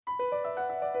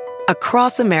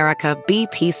Across America,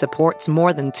 BP supports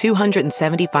more than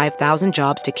 275,000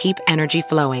 jobs to keep energy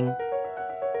flowing.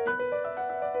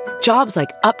 Jobs like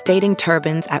updating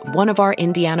turbines at one of our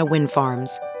Indiana wind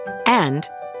farms and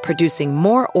producing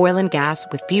more oil and gas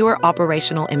with fewer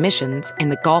operational emissions in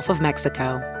the Gulf of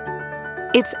Mexico.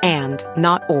 It's and,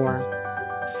 not or.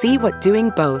 See what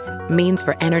doing both means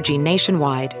for energy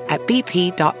nationwide at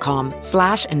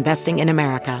bp.com/investing in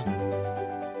America.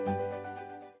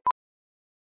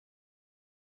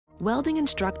 Welding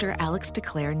instructor Alex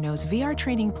DeClaire knows VR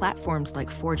training platforms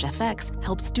like Forge FX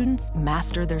help students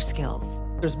master their skills.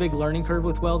 There's a big learning curve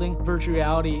with welding. Virtual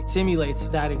reality simulates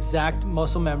that exact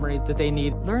muscle memory that they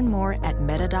need. Learn more at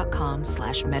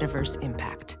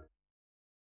meta.com/metaverseimpact.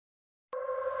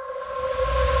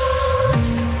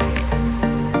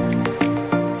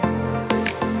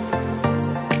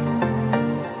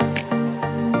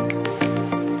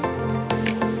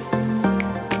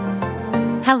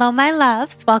 Hello, my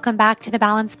loves. Welcome back to the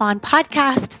Balance Fawn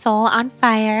podcast, Soul on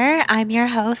Fire. I'm your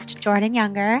host, Jordan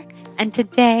Younger, and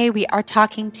today we are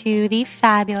talking to the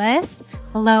fabulous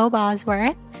Lo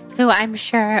Bosworth, who I'm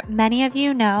sure many of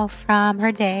you know from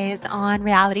her days on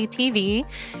reality TV.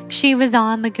 She was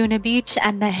on Laguna Beach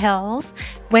and the Hills,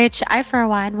 which I, for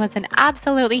one, was an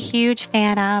absolutely huge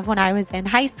fan of when I was in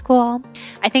high school.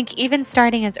 I think even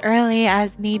starting as early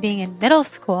as me being in middle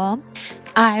school,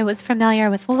 I was familiar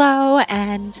with Lo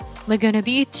and Laguna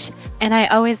Beach, and I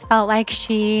always felt like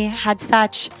she had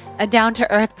such a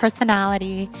down-to-earth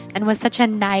personality and was such a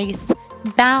nice,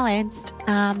 balanced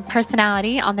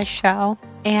personality on the show.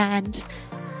 And,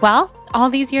 well, all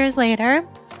these years later,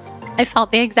 I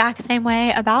felt the exact same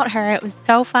way about her. It was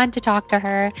so fun to talk to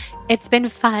her. It's been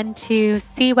fun to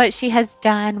see what she has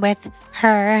done with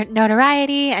her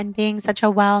notoriety and being such a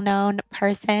well-known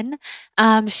person.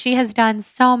 She has done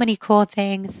so many cool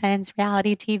things since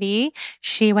reality TV.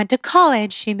 She went to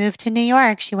college. She moved to New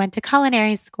York. She went to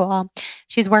culinary school.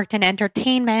 She's worked in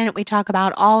entertainment. We talk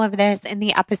about all of this in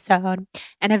the episode.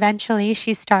 And eventually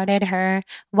she started her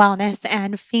wellness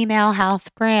and female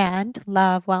health brand,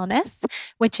 Love Wellness,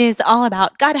 which is all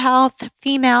about gut health,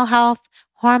 female health,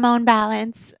 hormone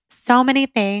balance, so many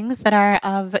things that are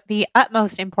of the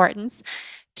utmost importance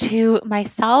to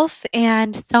myself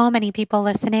and so many people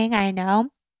listening, I know.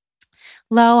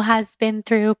 Lo has been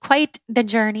through quite the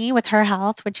journey with her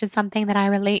health, which is something that I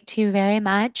relate to very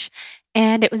much.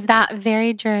 And it was that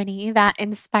very journey that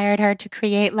inspired her to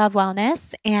create Love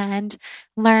Wellness and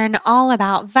learn all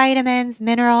about vitamins,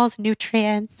 minerals,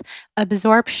 nutrients,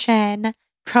 absorption,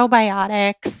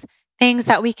 probiotics, things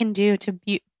that we can do to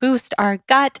boost our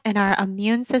gut and our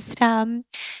immune system.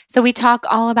 So we talk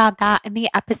all about that in the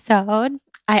episode.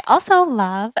 I also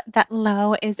love that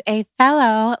Lo is a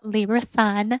fellow Libra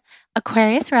Sun,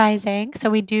 Aquarius rising. So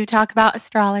we do talk about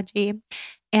astrology.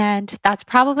 And that's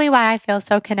probably why I feel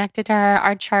so connected to her.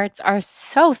 Our charts are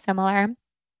so similar.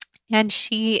 And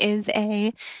she is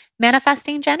a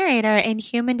manifesting generator in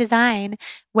human design,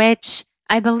 which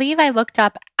I believe I looked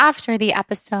up after the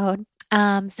episode.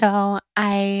 So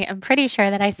I am pretty sure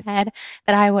that I said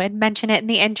that I would mention it in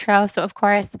the intro. So of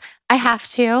course I have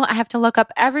to look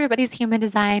up everybody's human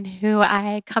design who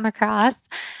I come across.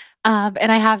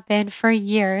 And I have been for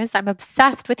years. I'm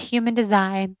obsessed with human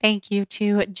design. Thank you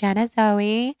to Jenna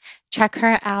Zoe. Check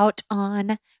her out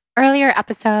on earlier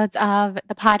episodes of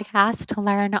the podcast to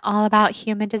learn all about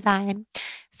human design.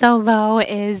 So Lo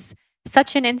is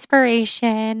such an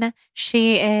inspiration.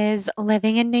 She is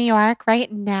living in New York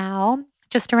right now,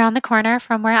 just around the corner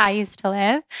from where I used to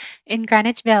live in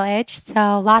Greenwich Village.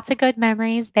 So lots of good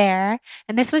memories there.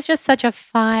 And this was just such a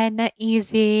fun,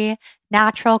 easy,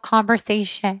 natural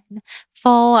conversation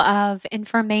full of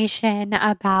information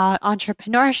about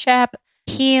entrepreneurship,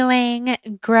 healing,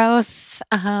 growth,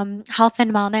 health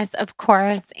and wellness, of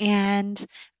course. And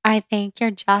I think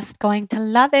you're just going to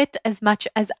love it as much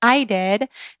as I did.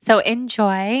 So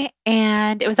enjoy.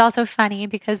 And it was also funny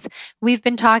because we've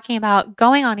been talking about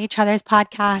going on each other's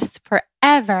podcasts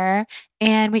forever.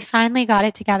 And we finally got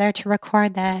it together to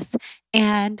record this.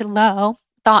 And Lo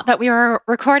thought that we were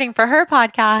recording for her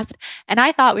podcast. And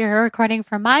I thought we were recording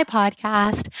for my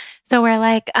podcast. So we're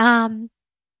like,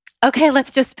 okay,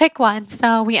 let's just pick one.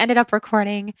 So we ended up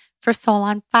recording for Soul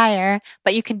on Fire,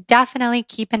 but you can definitely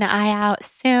keep an eye out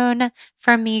soon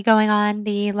for me going on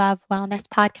the Love Wellness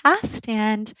podcast.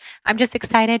 And I'm just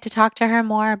excited to talk to her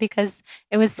more because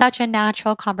it was such a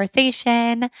natural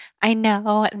conversation. I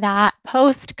know that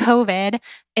post-COVID,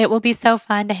 it will be so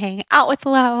fun to hang out with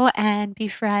Lo and be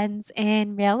friends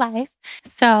in real life.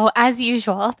 So as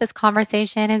usual, this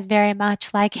conversation is very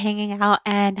much like hanging out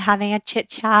and having a chit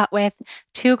chat with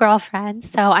two girlfriends.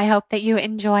 So I hope that you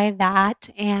enjoy that.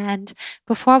 And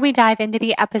before we dive into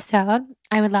the episode,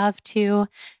 I would love to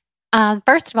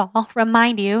first of all,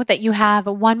 remind you that you have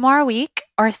one more week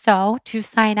or so to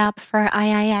sign up for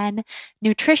IIN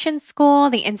Nutrition School,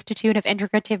 the Institute of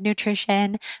Integrative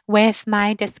Nutrition, with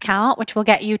my discount, which will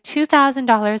get you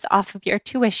 $2,000 off of your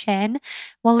tuition.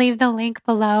 We'll leave the link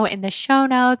below in the show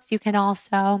notes. You can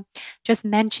also just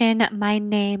mention my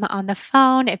name on the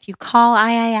phone if you call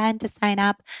IIN to sign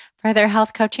up for their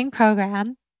health coaching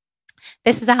program.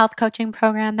 This is a health coaching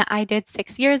program that I did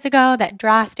 6 years ago that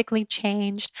drastically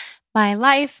changed my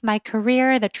life, my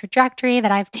career, the trajectory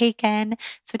that I've taken.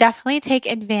 So definitely take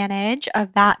advantage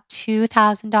of that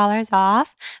 $2,000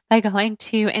 off by going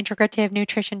to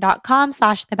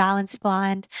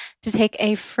integrativenutrition.com/thebalancedblonde to take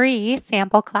a free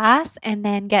sample class and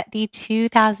then get the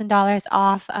 $2,000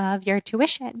 off of your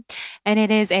tuition. And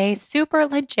it is a super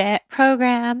legit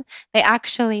program. They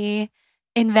actually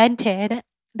invented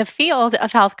the field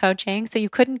of health coaching, so you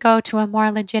couldn't go to a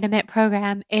more legitimate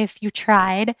program if you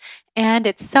tried. And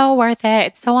it's so worth it.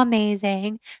 It's so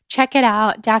amazing. Check it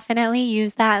out. Definitely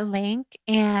use that link.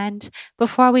 And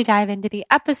before we dive into the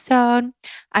episode,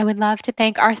 I would love to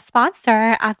thank our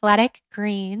sponsor, Athletic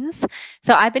Greens.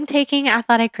 So I've been taking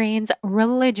Athletic Greens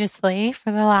religiously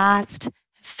for the last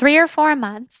 3 or 4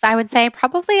 months. I would say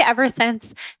probably ever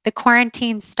since the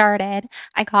quarantine started,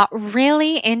 I got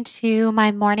really into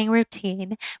my morning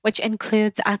routine, which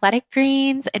includes Athletic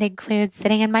Greens. It includes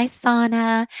sitting in my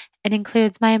sauna. It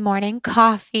includes my morning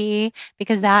coffee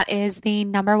because that is the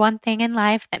number one thing in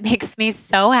life that makes me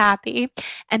so happy.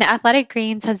 And Athletic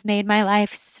Greens has made my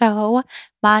life so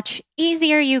much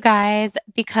easier, you guys,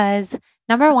 because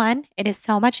number one, it is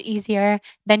so much easier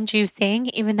than juicing,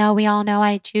 even though we all know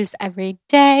I juice every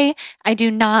day. I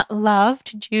do not love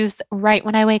to juice right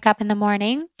when I wake up in the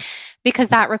morning because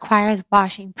that requires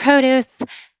washing produce,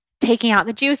 taking out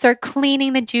the juicer,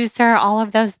 cleaning the juicer, all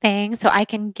of those things. So I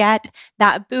can get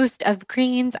that boost of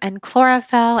greens and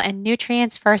chlorophyll and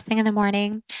nutrients first thing in the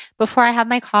morning before I have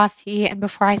my coffee and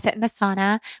before I sit in the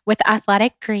sauna with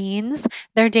Athletic Greens.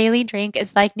 Their daily drink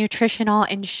is like nutritional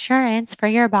insurance for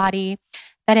your body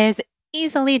that is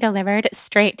easily delivered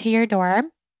straight to your door.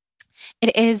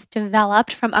 It is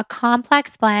developed from a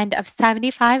complex blend of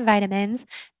 75 vitamins,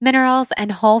 minerals,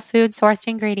 and whole food sourced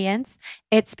ingredients.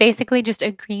 It's basically just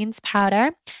a greens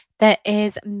powder that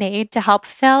is made to help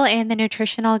fill in the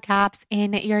nutritional gaps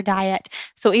in your diet.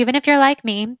 So even if you're like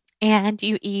me and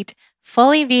you eat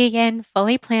fully vegan,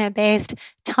 fully plant-based,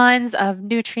 tons of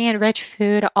nutrient-rich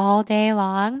food all day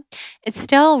long, it's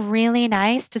still really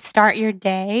nice to start your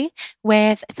day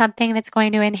with something that's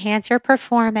going to enhance your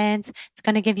performance. It's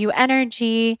going to give you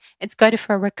energy. It's good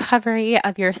for recovery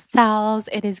of your cells.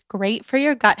 It is great for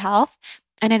your gut health.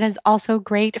 And it is also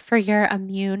great for your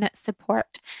immune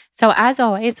support. So as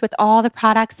always, with all the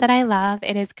products that I love,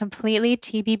 it is completely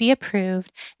TBB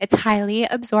approved. It's highly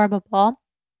absorbable.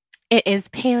 It is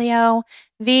paleo,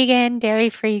 vegan,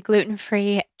 dairy-free,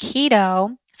 gluten-free,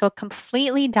 keto, so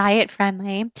completely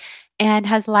diet-friendly, and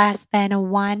has less than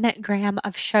 1 gram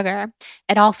of sugar.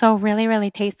 It also really, really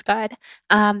tastes good.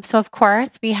 So of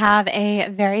course, we have a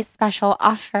very special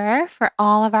offer for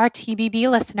all of our TBB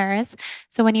listeners.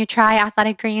 So when you try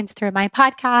Athletic Greens through my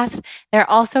podcast, they're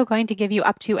also going to give you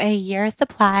up to a year's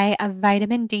supply of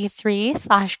vitamin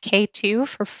D3/K2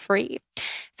 for free.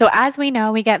 So as we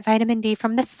know, we get vitamin D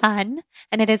from the sun,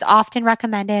 and it is often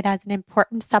recommended as an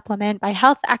important supplement by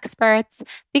health experts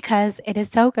because it is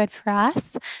so good for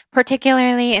us,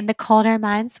 particularly in the colder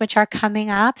months, which are coming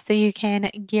up. So you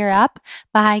can gear up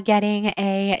by getting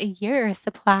a year's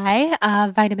supply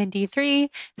of vitamin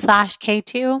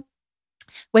D3/K2,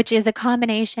 which is a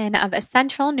combination of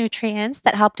essential nutrients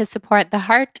that help to support the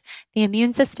heart, the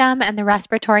immune system, and the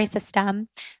respiratory system.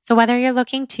 So whether you're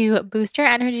looking to boost your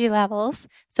energy levels,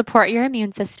 support your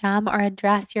immune system, or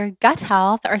address your gut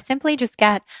health, or simply just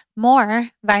get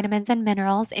more vitamins and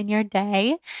minerals in your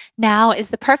day, now is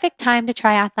the perfect time to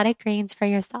try Athletic Greens for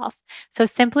yourself. So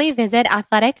simply visit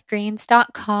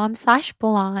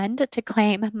athleticgreens.com/blonde to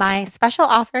claim my special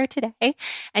offer today,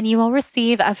 and you will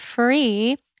receive a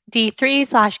free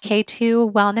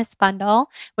D3/K2 wellness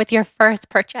bundle with your first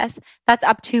purchase. That's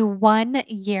up to 1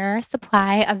 year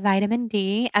supply of vitamin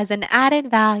D as an added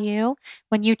value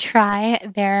when you try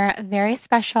their very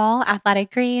special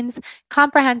Athletic Greens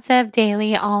comprehensive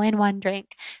daily all-in-one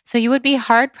drink. So you would be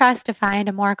hard pressed to find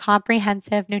a more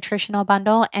comprehensive nutritional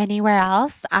bundle anywhere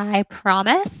else, I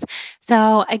promise.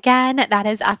 So again, that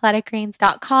is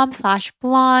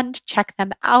athleticgreens.com/blonde. Check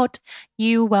them out.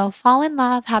 You will fall in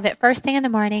love, have it first thing in the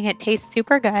morning. It tastes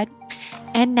super good.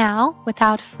 And now,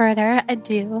 without further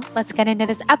ado, let's get into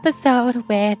this episode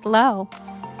with Lo.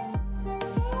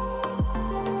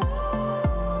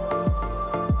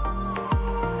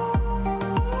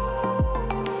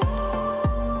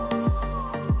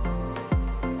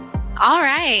 All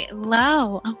right,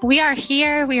 Lo, we are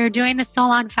here. We are doing the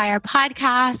Soul on Fire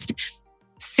podcast.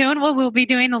 Soon we'll be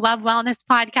doing the Love Wellness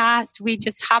podcast. We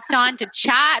just hopped on to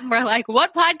chat and we're like,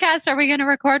 what podcast are we going to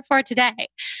record for today?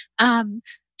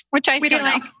 Which I feel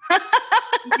like,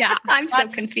 yeah, I'm so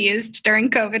confused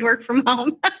during COVID work from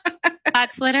home.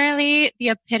 That's literally the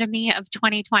epitome of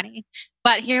 2020.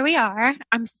 But here we are.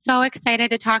 I'm so excited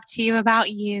to talk to you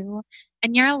about you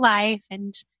and your life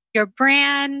and your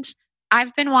brand.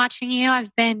 I've been watching you.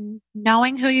 I've been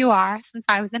knowing who you are since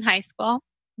I was in high school,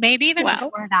 maybe even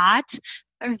before that,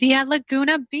 via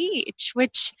Laguna Beach,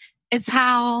 which is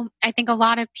how I think a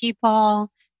lot of people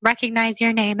recognize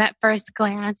your name at first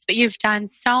glance. But you've done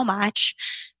so much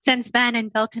since then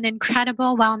and built an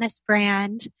incredible wellness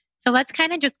brand. So let's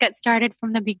kind of just get started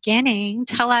from the beginning.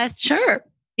 Tell us,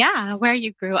 where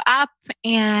you grew up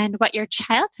and what your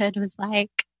childhood was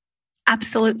like.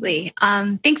 Absolutely.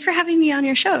 Thanks for having me on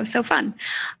your show. So fun.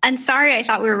 And sorry, I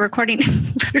thought we were recording.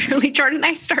 Literally, Jordan and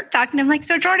I start talking. I'm like,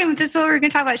 so Jordan, this is what we're going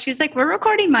to talk about. She's like, we're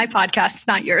recording my podcast,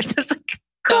 not yours. I was like,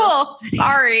 cool.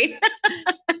 Sorry.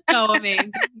 So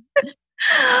amazing.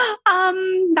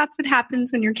 That's what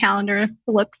happens when your calendar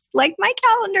looks like my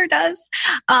calendar does.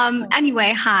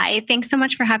 Anyway, hi. Thanks so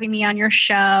much for having me on your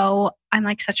show. I'm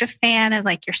like such a fan of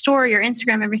like your story, your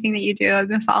Instagram, everything that you do. I've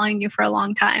been following you for a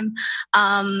long time.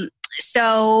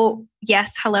 So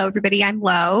yes, hello everybody. I'm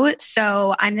Lo.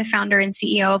 So I'm the founder and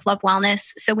CEO of Love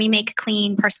Wellness. So we make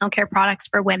clean personal care products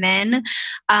for women,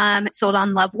 sold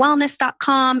on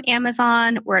lovewellness.com,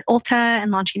 Amazon. We're at Ulta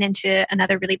and launching into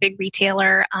another really big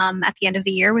retailer at the end of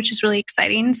the year, which is really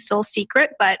exciting. Still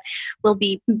secret, but we'll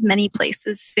be many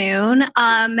places soon.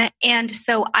 And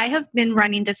so I have been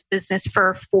running this business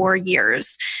for 4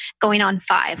 years, going on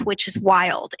 5, which is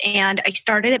wild. And I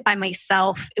started it by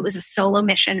myself. It was a solo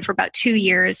mission for about 2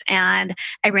 years. And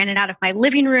I ran it out of my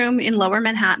living room in Lower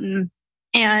Manhattan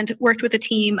and worked with a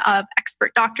team of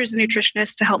expert doctors and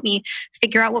nutritionists to help me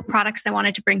figure out what products I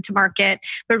wanted to bring to market.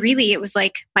 But really, it was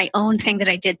like my own thing that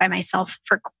I did by myself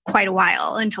for quite a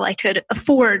while until I could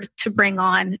afford to bring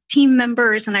on team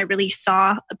members and I really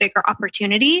saw a bigger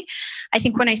opportunity. I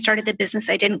think when I started the business,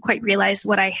 I didn't quite realize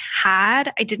what I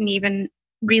had. I didn't even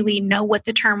really know what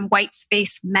the term white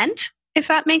space meant, if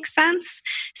that makes sense.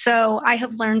 So I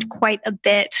have learned quite a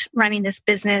bit running this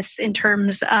business in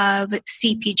terms of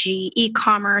CPG,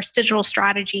 e-commerce, digital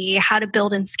strategy, how to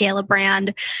build and scale a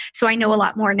brand. So I know a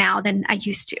lot more now than I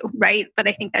used to, right? But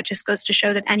I think that just goes to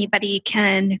show that anybody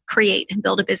can create and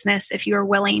build a business if you're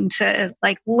willing to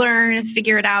like learn,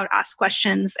 figure it out, ask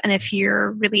questions, and if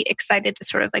you're really excited to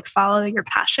sort of like follow your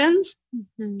passions.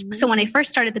 Mm-hmm. So when I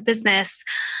first started the business,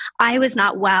 I was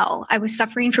not well. I was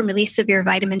suffering from really severe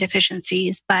vitamin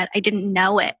deficiencies, but I didn't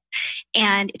know it.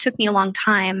 And it took me a long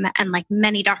time and like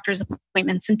many doctor's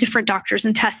appointments and different doctors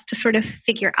and tests to sort of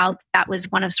figure out that was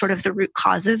one of sort of the root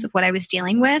causes of what I was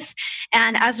dealing with.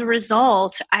 And as a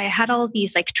result, I had all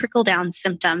these like trickle down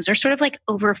symptoms or sort of like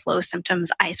overflow symptoms.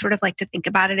 I sort of like to think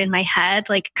about it in my head,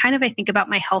 like kind of I think about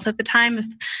my health at the time. If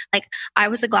like I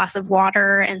was a glass of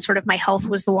water and sort of my health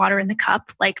was the water in the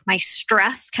cup, like my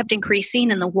stress kept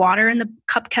increasing and the water in the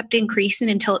cup kept increasing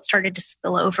until it started to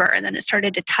spill over. And then it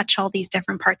started to touch all these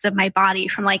different parts of my body,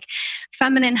 from like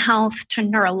feminine health to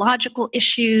neurological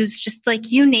issues, just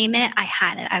like you name it, I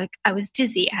had it. I was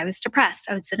dizzy. I was depressed.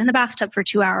 I would sit in the bathtub for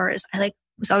 2 hours. I like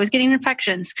was always getting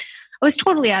infections. I was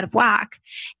totally out of whack.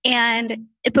 And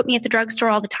it put me at the drugstore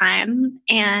all the time.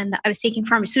 And I was taking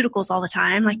pharmaceuticals all the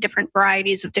time, like different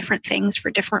varieties of different things for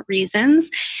different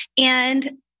reasons.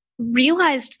 And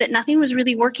realized that nothing was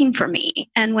really working for me.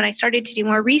 And when I started to do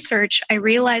more research, I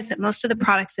realized that most of the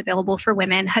products available for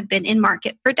women had been in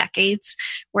market for decades,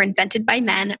 were invented by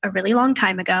men a really long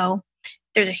time ago.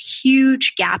 There's a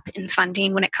huge gap in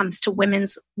funding when it comes to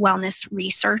women's wellness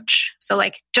research. So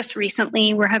like just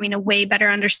recently, we're having a way better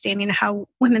understanding of how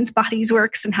women's bodies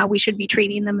works and how we should be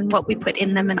treating them and what we put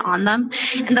in them and on them.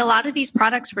 And a lot of these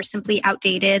products were simply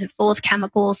outdated, full of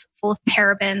chemicals, full of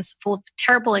parabens, full of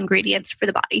terrible ingredients for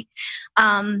the body.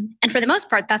 And for the most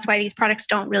part, that's why these products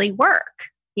don't really work,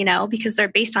 you know, because they're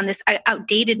based on this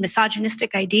outdated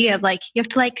misogynistic idea of like, you have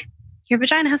to like, your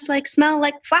vagina has to like smell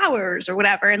like flowers or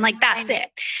whatever. And like, that's it.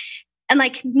 And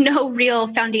like no real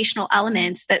foundational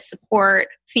elements that support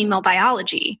female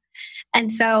biology.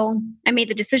 And so I made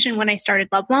the decision when I started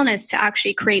Love Wellness to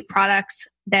actually create products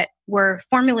that were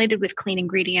formulated with clean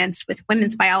ingredients, with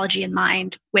women's biology in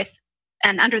mind,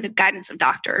 and under the guidance of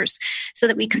doctors, so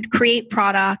that we could create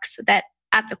products that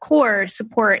at the core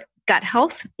support gut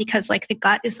health, because like the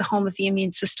gut is the home of the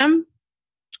immune system.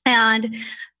 And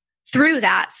through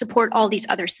that, support all these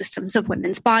other systems of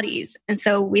women's bodies. And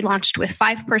so we launched with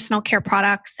 5 personal care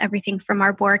products, everything from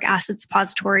our boric acid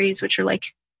suppositories, which are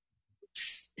like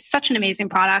such an amazing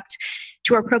product,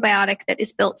 to our probiotic that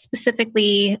is built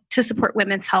specifically to support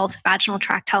women's health, vaginal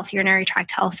tract health, urinary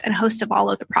tract health, and a host of all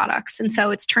other products. And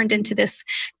so it's turned into this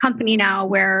company now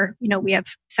where, we have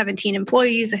 17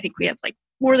 employees. I think we have like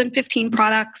more than 15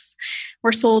 products.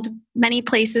 We're sold many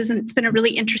places, and it's been a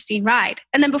really interesting ride.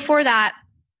 And then before that,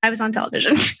 I was on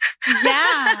television.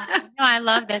 Yeah. No, I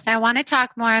love this. I want to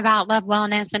talk more about Love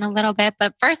Wellness in a little bit,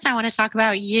 but first I want to talk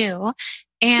about you.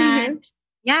 And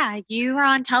yeah, you were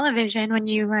on television when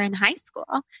you were in high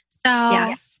school. So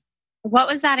yes. What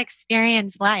was that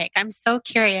experience like? I'm so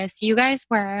curious. You guys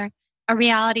were a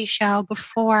reality show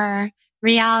before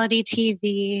reality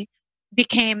TV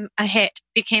became a hit,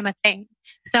 became a thing.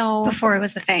 So before it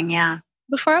was a thing, yeah.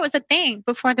 Before it was a thing,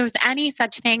 before there was any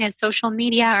such thing as social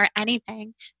media or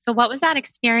anything. So what was that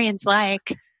experience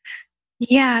like?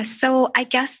 Yeah, so I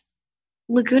guess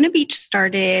Laguna Beach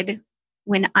started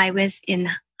when I was in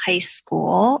high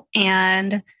school,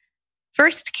 and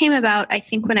first came about, I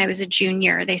think, when I was a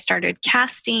junior. They started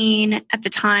casting at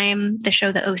the time the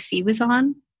show The OC was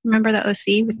on. Remember The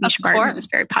OC with Misha Barton? It was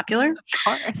very popular. Of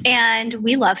course. And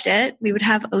we loved it. We would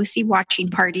have OC watching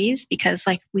parties because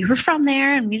we were from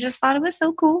there and we just thought it was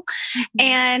so cool. Mm-hmm.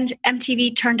 And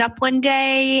MTV turned up one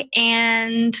day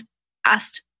and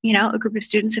asked, a group of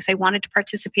students if they wanted to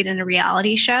participate in a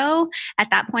reality show. At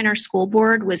that point, our school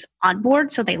board was on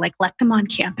board. So they let them on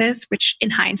campus, which in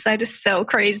hindsight is so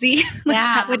crazy.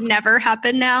 That would never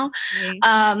happen now.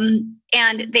 Right.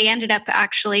 And they ended up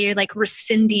actually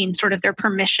rescinding sort of their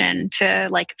permission to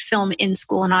film in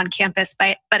school and on campus.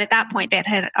 But at that point, they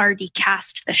had already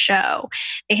cast the show.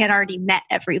 They had already met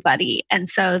everybody. And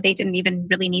so they didn't even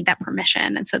really need that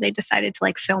permission. And so they decided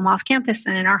to film off campus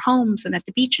and in our homes and at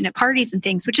the beach and at parties and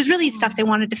things, which is really stuff they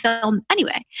wanted to film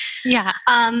anyway. Yeah.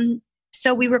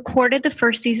 So we recorded the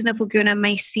first season of Laguna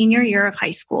my senior year of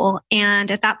high school.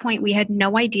 And at that point, we had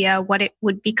no idea what it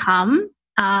would become.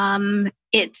 The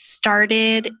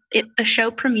show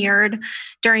premiered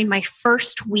during my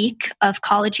first week of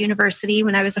college university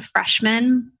when I was a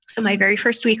freshman. So my very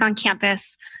first week on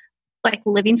campus,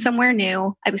 living somewhere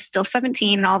new. I was still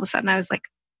 17, and all of a sudden I was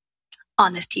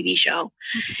on this TV show.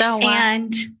 So wow.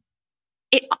 And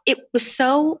it was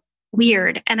so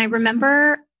weird. And I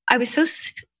remember I was so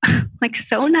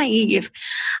so naive.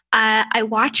 I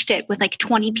watched it with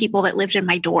 20 people that lived in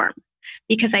my dorm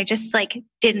because I just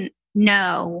didn't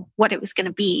know what it was going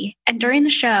to be. And during the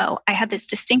show, I had this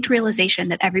distinct realization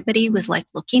that everybody was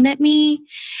looking at me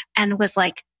and was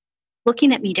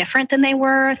looking at me different than they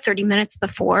were 30 minutes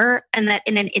before. And that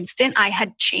in an instant I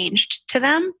had changed to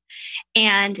them.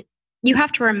 And you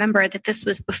have to remember that this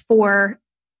was before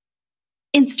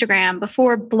Instagram,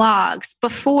 before blogs,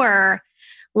 before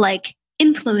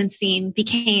influencing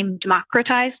became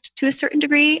democratized to a certain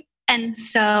degree. And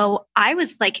so I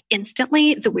was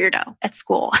instantly the weirdo at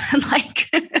school.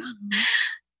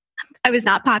 I was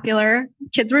not popular.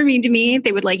 Kids were mean to me.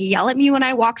 They would yell at me when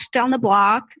I walked down the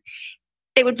block.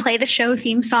 They would play the show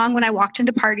theme song when I walked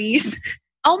into parties.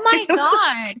 Oh my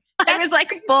God. I was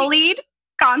bullied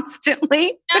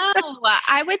constantly. No,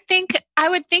 I would think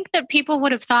that people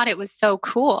would have thought it was so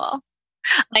cool.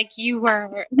 You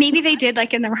were. Maybe they did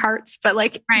in their hearts, but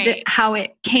right. How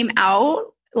it came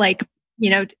out,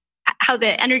 how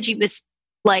the energy was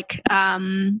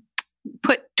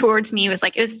put towards me was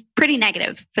it was pretty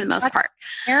negative for the most part.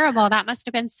 Terrible. That must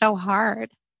have been so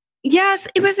hard. Yes,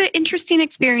 it was an interesting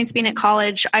experience being at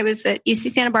college. I was at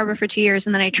UC Santa Barbara for 2 years,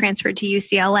 and then I transferred to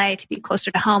UCLA to be closer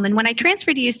to home. And when I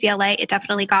transferred to UCLA, it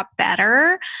definitely got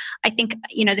better. I think,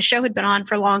 the show had been on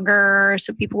for longer,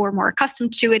 so people were more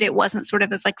accustomed to it. It wasn't sort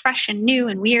of as fresh and new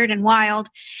and weird and wild.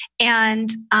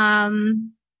 And,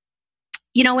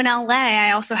 in LA,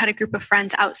 I also had a group of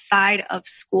friends outside of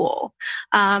school.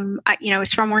 I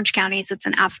was from Orange County, so it's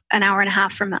an hour and a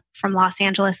half from Los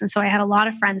Angeles. And so I had a lot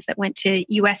of friends that went to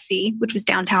USC, which was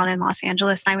downtown in Los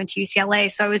Angeles, and I went to UCLA.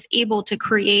 So I was able to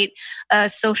create a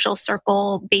social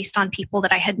circle based on people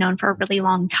that I had known for a really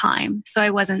long time. So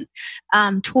I wasn't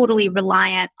totally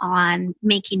reliant on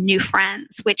making new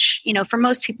friends, which, for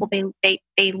most people, they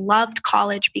they loved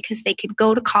college because they could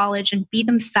go to college and be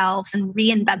themselves and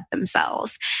reinvent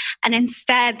themselves. And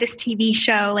instead, this TV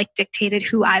show like dictated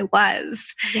who I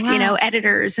was. Yeah. You know,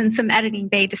 editors and some editing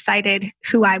bay decided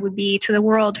who I would be to the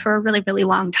world for a really, really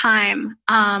long time,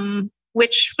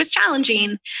 which was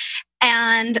challenging.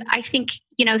 And I think,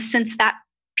 you know, since that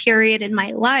period in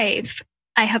my life,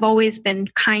 I have always been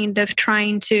kind of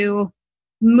trying to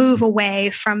move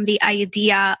away from the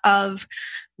idea of,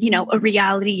 you know, a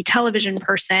reality television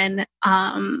person,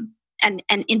 and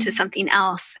into something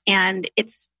else. And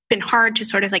it's been hard to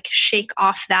sort of like shake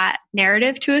off that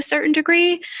narrative to a certain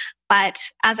degree. But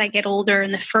as I get older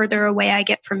and the further away I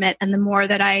get from it and the more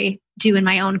that I do in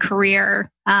my own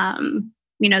career,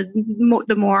 you know,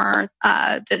 the more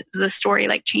the story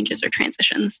like changes or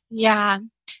transitions. Yeah.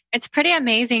 It's pretty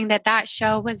amazing that that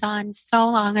show was on so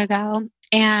long ago.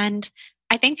 And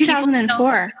I think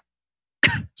 2004.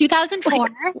 2004?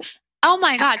 Oh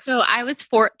my God. So I was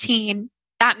 14.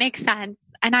 That makes sense.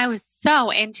 And I was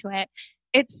so into it.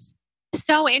 It's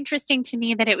so interesting to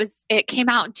me that it came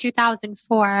out in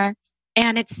 2004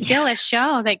 and it's still a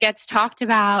show that gets talked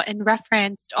about and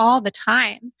referenced all the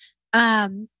time.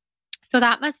 So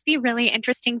that must be really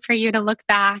interesting for you to look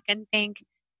back and think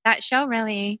that show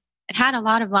really, it had a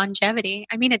lot of longevity.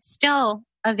 I mean, it's still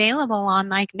available on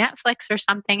like Netflix or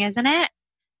something, isn't it?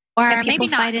 Or yeah, maybe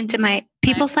slide into my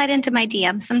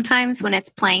DM sometimes when it's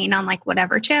playing on like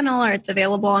whatever channel or it's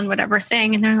available on whatever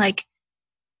thing, and they're like,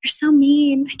 "You're so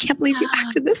mean. I can't believe you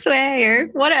acted this way," or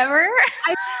whatever.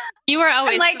 You were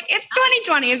always I'm like, it's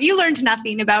 2020. Have you learned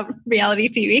nothing about reality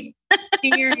TV?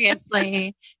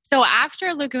 Seriously. So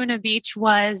after Laguna Beach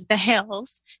was The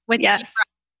Hills with Yes.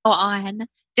 on.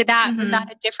 Was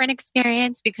that a different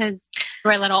experience because you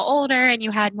were a little older and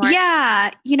you had more?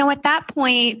 Yeah. You know, at that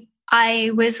point,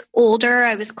 I was older.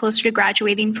 I was closer to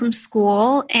graduating from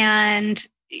school, and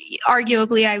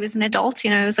arguably I was an adult. You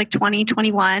know, I was like 20,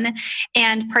 21,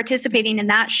 and participating in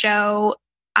that show,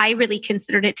 I really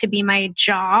considered it to be my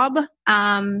job,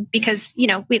 because, you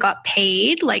know, we got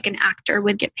paid like an actor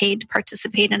would get paid to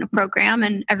participate in a program.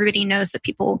 And everybody knows that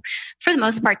people, for the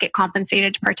most part, get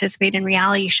compensated to participate in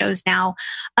reality shows now.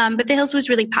 But The Hills was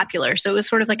really popular. So it was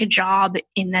sort of like a job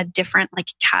in a different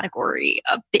like category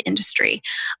of the industry.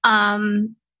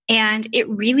 And it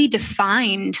really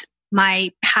defined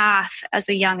my path as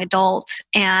a young adult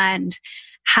and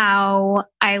how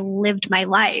I lived my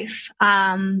life.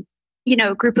 You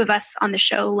know, a group of us on the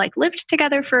show like lived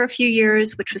together for a few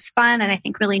years, which was fun and I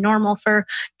think really normal for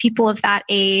people of that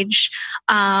age.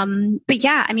 But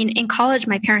yeah, I mean, in college,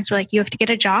 my parents were like, you have to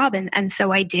get a job. And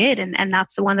so I did. And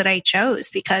that's the one that I chose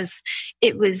because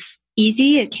it was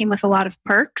easy. It came with a lot of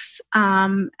perks.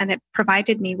 And it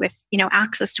provided me with, you know,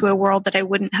 access to a world that I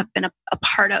wouldn't have been a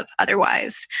part of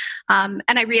otherwise. And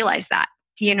I realized that.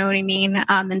 Do you know what I mean?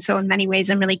 And so in many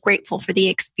ways, I'm really grateful for the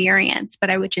experience.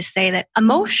 But I would just say that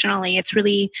emotionally, it's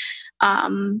really,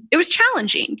 it was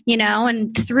challenging, you know,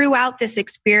 and throughout this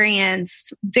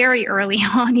experience, very early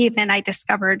on, even I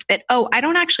discovered that, I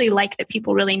don't actually like that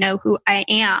people really know who I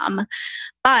am.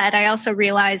 But I also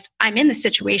realized I'm in the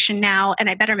situation now and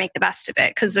I better make the best of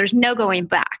it because there's no going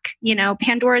back. You know,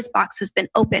 Pandora's box has been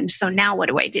opened. So now what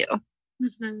do I do?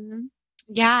 Mm-hmm.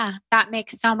 Yeah, that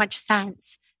makes so much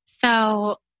sense.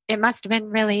 So it must have been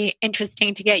really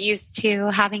interesting to get used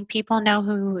to having people know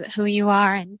who you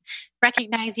are and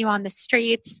recognize you on the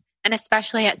streets, and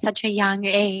especially at such a young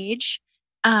age.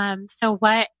 So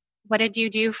what did you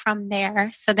do from there?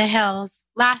 So The Hills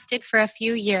lasted for a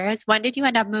few years. When did you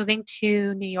end up moving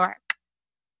to New York?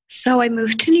 So I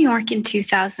moved to New York in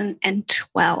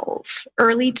 2012,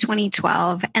 early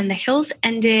 2012, and The Hills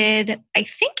ended, I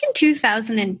think, in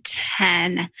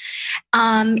 2010.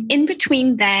 In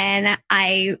between then,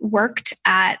 I worked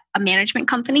at a management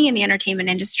company in the entertainment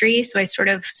industry. So I sort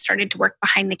of started to work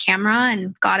behind the camera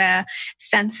and got a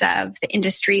sense of the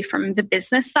industry from the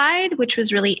business side, which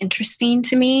was really interesting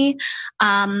to me.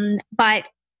 But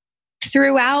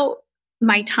throughout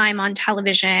my time on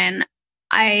television,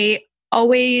 I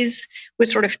always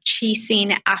was sort of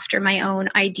chasing after my own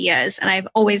ideas. And I've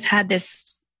always had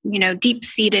this, you know,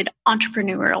 deep-seated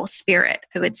entrepreneurial spirit,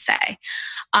 I would say.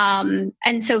 And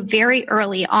so very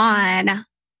early on,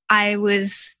 I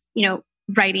was, you know,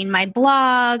 writing my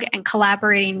blog and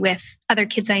collaborating with other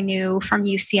kids I knew from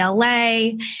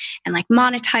UCLA and like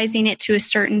monetizing it to a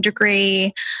certain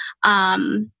degree.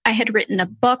 I had written a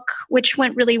book, which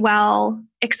went really well,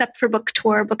 except for book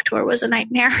tour. Book tour was a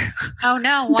nightmare. Oh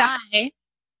no, why?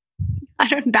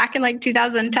 back in like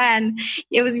 2010,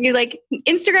 it was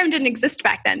Instagram didn't exist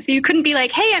back then. So you couldn't be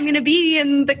like, hey, I'm going to be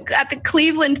at the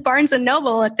Cleveland Barnes and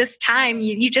Noble at this time.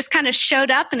 You just kind of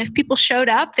showed up. And if people showed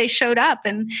up, they showed up.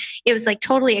 And it was like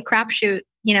totally a crapshoot.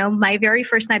 My very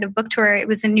first night of book tour, it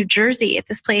was in New Jersey at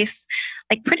this place,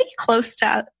 like pretty close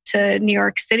to New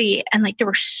York City. And like, there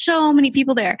were so many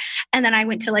people there. And then I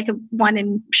went to like one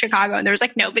in Chicago and there was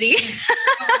like nobody.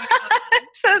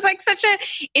 So it was like such a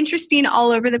interesting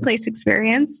all over the place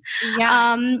experience.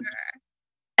 Yeah.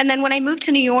 And then when I moved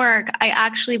to New York, I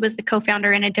actually was the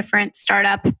co-founder in a different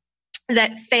startup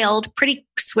that failed pretty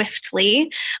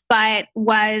swiftly, but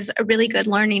was a really good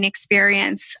learning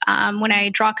experience. When I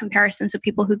draw comparisons of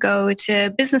people who go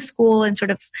to business school and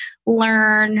sort of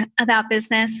learn about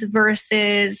business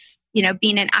versus,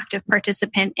 being an active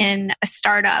participant in a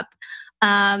startup,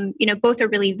 both are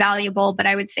really valuable, but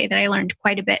I would say that I learned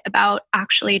quite a bit about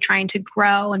actually trying to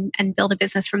grow and build a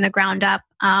business from the ground up,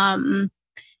 when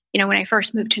I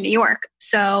first moved to New York.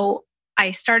 So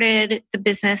I started the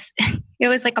business. It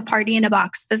was like a party in a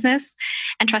box business.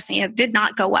 And trust me, it did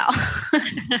not go well.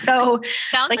 So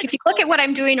like if you look at what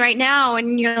I'm doing right now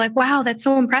and you're like, wow, that's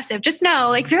so impressive. Just know,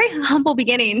 like very humble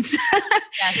beginnings.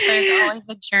 Yes, there's always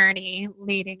a journey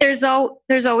leading. There's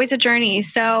always a journey.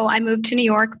 So I moved to New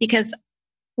York because,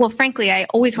 well, frankly, I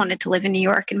always wanted to live in New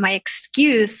York. And my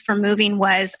excuse for moving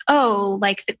was,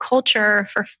 like the culture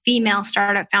for female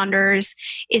startup founders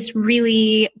is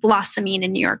really blossoming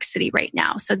in New York City right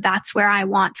now. So that's where I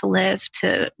want to live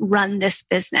to run this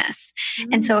business.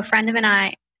 Mm-hmm. And so a friend and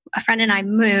I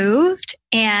moved,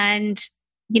 and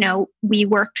we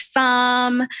worked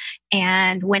some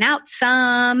and went out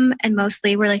some, and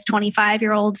mostly we're like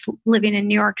 25-year-olds living in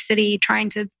New York City trying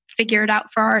to figure it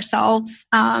out for ourselves.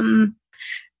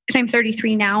 I'm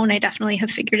 33 now, and I definitely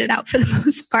have figured it out for the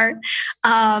most part.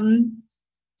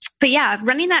 But yeah,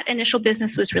 running that initial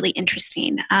business was really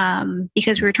interesting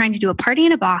because we were trying to do a party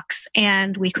in a box,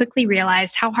 and we quickly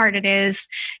realized how hard it is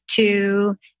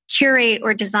to curate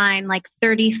or design like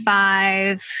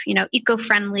 35,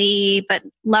 eco-friendly but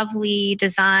lovely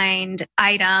designed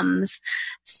items,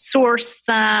 source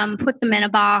them, put them in a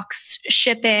box,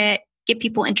 ship it, get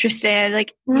people interested,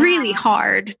 like really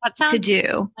hard to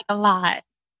do. Like a lot.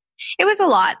 It was a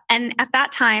lot. And at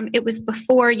that time, it was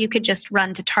before you could just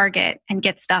run to Target and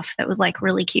get stuff that was like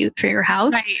really cute for your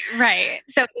house. Right.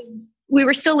 So we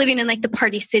were still living in like the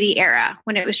Party City era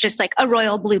when it was just like a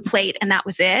royal blue plate and that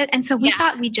was it. And so we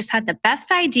thought we just had the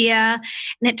best idea.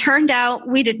 And it turned out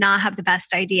we did not have the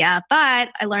best idea. But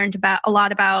I learned a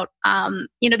lot about,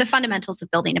 the fundamentals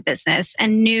of building a business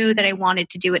and knew that I wanted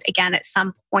to do it again at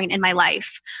some point in my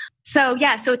life. So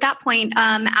at that point,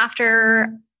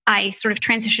 after I sort of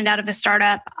transitioned out of the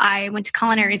startup, I went to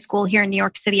culinary school here in New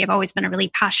York City. I've always been a really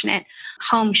passionate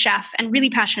home chef and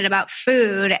really passionate about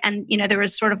food. And, there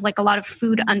was sort of like a lot of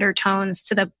food undertones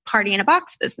to the party in a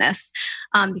box business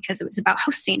because it was about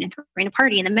hosting and throwing a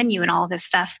party and the menu and all of this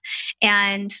stuff.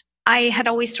 And I had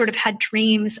always sort of had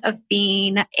dreams of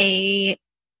being a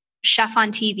chef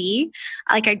on TV.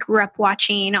 Like I grew up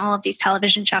watching all of these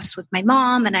television chefs with my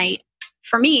mom, and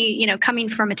for me, coming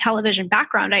from a television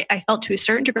background, I felt to a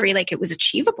certain degree like it was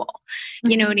achievable.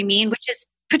 You know what I mean? Which is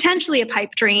potentially a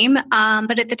pipe dream.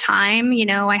 But at the time,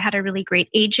 I had a really great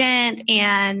agent,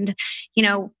 and,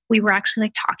 we were actually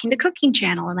like talking to Cooking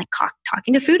Channel and like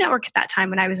talking to Food Network at that time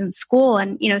when I was in school,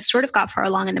 and, sort of got far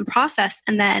along in the process.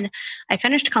 And then I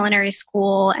finished culinary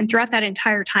school. And throughout that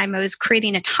entire time, I was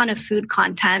creating a ton of food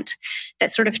content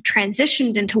that sort of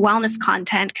transitioned into wellness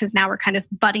content, because now we're kind of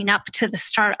butting up to the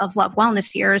start of Love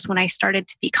Wellness years when I started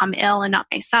to become ill and not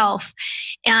myself.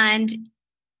 And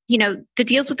the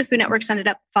deals with the Food Networks ended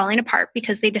up falling apart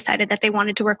because they decided that they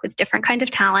wanted to work with different kinds of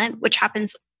talent, which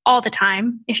happens all the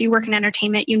time. If you work in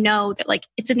entertainment, that like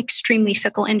it's an extremely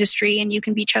fickle industry, and you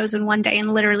can be chosen one day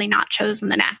and literally not chosen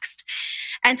the next.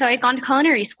 And so I'd gone to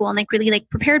culinary school and like really like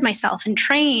prepared myself and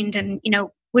trained and,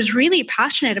 was really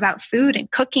passionate about food and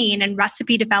cooking and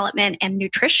recipe development and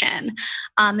nutrition.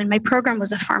 And my program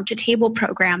was a farm to table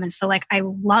program. And so like, I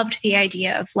loved the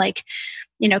idea of like,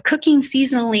 cooking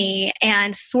seasonally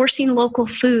and sourcing local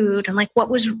food and like what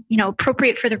was,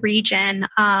 appropriate for the region.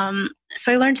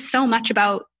 So I learned so much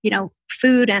about,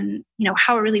 food and,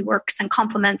 how it really works and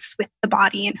complements with the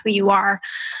body and who you are.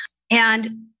 And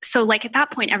so like at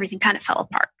that point, everything kind of fell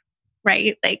apart,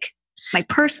 right? Like my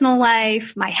personal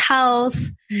life, my health,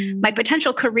 my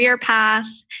potential career path.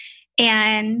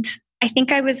 And I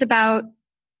think I was about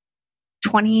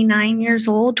 29 years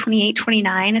old, 28,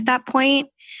 29 at that point.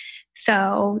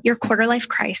 So your quarter life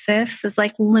crisis is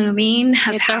like looming,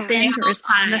 has happened or is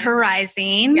on the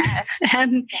horizon. Yes.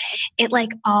 And it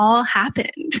like all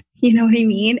happened, You know what I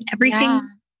mean? Everything, Yeah.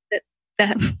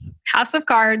 the house of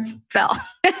cards fell,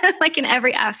 like in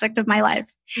every aspect of my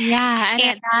life. Yeah.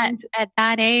 And at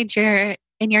that age, you're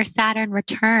in your Saturn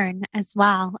return as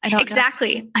well. I don't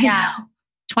exactly. know. I know.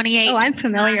 28. Oh, I'm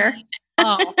familiar.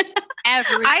 Oh,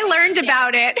 I learned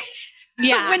about it.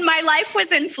 Yeah. When my life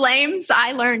was in flames,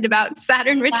 I learned about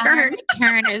Saturn return.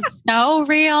 Saturn return is so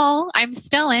real. I'm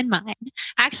still in mine.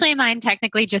 Actually, mine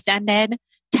technically just ended.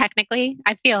 Technically,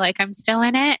 I feel like I'm still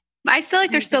in it. I feel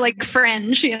like they're still like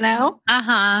fringe, you know?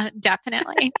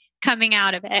 Definitely. Coming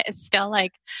out of it is still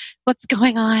like, what's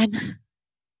going on?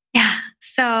 Yeah.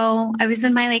 So I was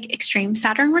in my like extreme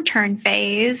Saturn return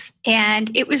phase, and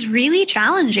it was really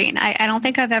challenging. I don't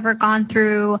think I've ever gone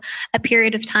through a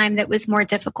period of time that was more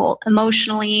difficult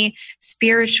emotionally,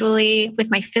 spiritually, with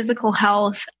my physical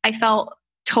health. I felt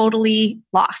totally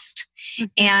lost. Mm-hmm.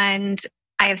 And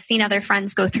I have seen other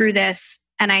friends go through this,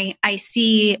 and I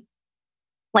see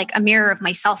like a mirror of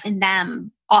myself in them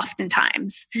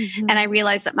oftentimes. Mm-hmm. And I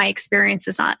realize that my experience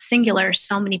is not singular.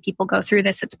 So many people go through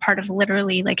this. It's part of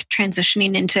literally like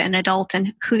transitioning into an adult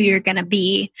and who you're going to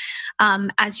be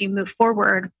as you move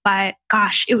forward. But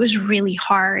gosh, it was really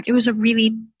hard. It was a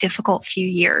really difficult few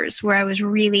years where I was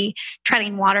really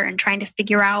treading water and trying to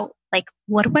figure out like,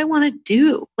 what do I want to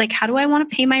do? Like, how do I want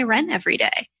to pay my rent every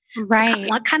day? Right.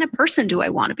 What kind of person do I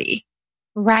want to be?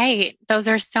 Right. Those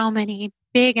are so many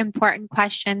big, important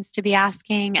questions to be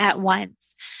asking at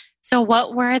once. So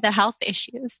what were the health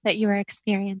issues that you were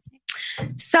experiencing?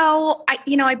 So,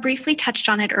 I briefly touched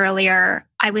on it earlier.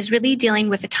 I was really dealing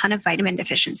with a ton of vitamin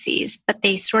deficiencies, but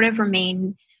they sort of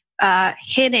remain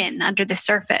hidden under the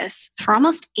surface for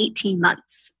almost 18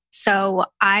 months. So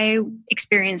I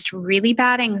experienced really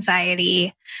bad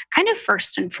anxiety, kind of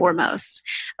first and foremost.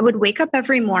 I would wake up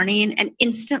every morning and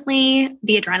instantly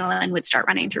the adrenaline would start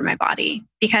running through my body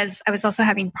because I was also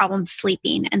having problems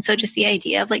sleeping. And so just the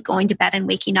idea of like going to bed and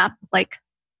waking up like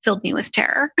filled me with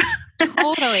terror.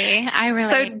 Totally.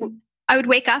 So I would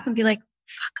wake up and be like,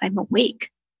 fuck, I'm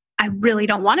awake. I really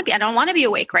don't want to be. I don't want to be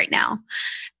awake right now.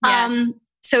 Yeah.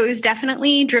 So it was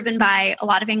definitely driven by a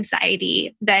lot of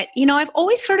anxiety that, I've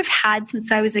always sort of had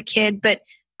since I was a kid, but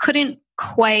couldn't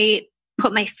quite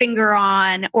put my finger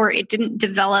on, or it didn't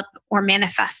develop or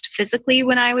manifest physically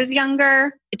when I was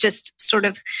younger. It just sort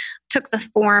of took the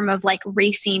form of like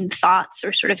racing thoughts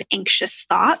or sort of anxious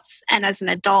thoughts. And as an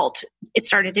adult, it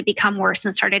started to become worse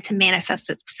and started to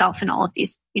manifest itself in all of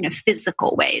these,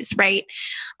 physical ways, right?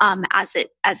 As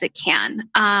it can.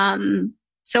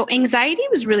 So anxiety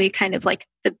was really kind of like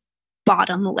the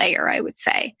bottom layer, I would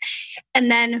say. And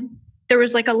then there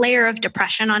was like a layer of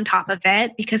depression on top of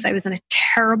it because I was in a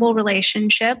terrible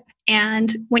relationship.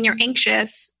 And when you're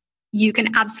anxious, you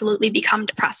can absolutely become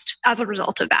depressed as a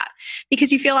result of that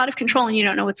because you feel out of control and you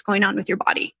don't know what's going on with your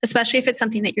body, especially if it's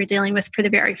something that you're dealing with for the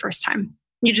very first time.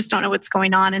 You just don't know what's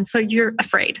going on. And so you're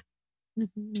afraid.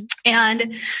 Mm-hmm.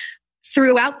 And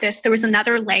throughout this, there was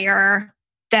another layer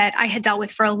that I had dealt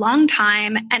with for a long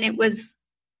time. And it was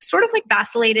sort of like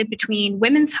vacillated between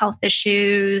women's health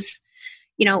issues,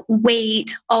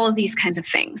 weight, all of these kinds of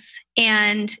things.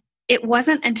 And it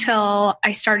wasn't until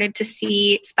I started to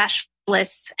see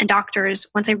specialists and doctors,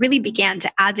 once I really began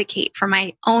to advocate for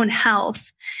my own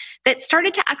health, that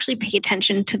started to actually pay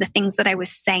attention to the things that I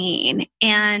was saying.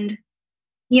 And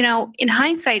in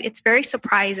hindsight, it's very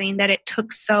surprising that it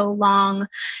took so long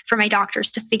for my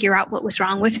doctors to figure out what was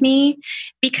wrong with me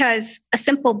because a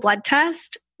simple blood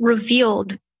test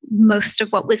revealed most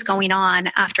of what was going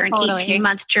on after an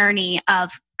 18-month journey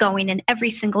of going in every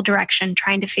single direction,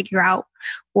 trying to figure out,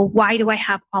 well, why do I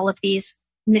have all of these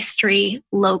mystery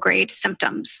low-grade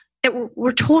symptoms that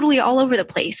were totally all over the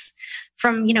place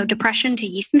from, depression to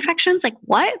yeast infections? Like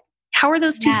what? How are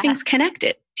those two things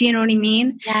connected? Do you know what I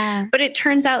mean? Yeah. But it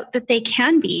turns out that they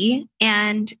can be.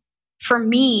 And for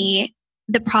me,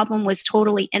 the problem was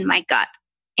totally in my gut.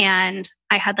 And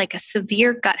I had like a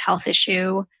severe gut health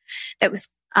issue that was,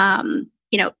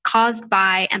 caused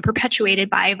by and perpetuated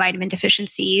by vitamin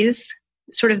deficiencies,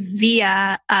 sort of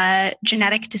via a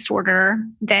genetic disorder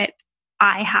that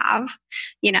I have,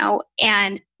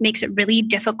 and makes it really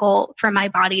difficult for my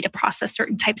body to process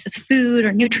certain types of food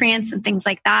or nutrients and things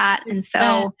like that. And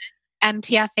so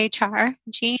MTHFR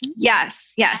gene.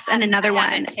 Yes. And another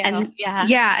one. And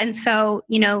And so,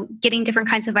 getting different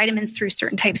kinds of vitamins through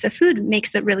certain types of food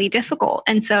makes it really difficult.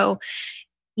 And so,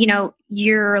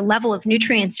 your level of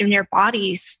nutrients in your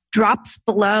bodies drops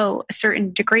below a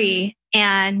certain degree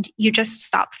and you just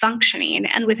stop functioning.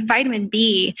 And with vitamin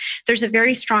B, there's a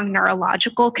very strong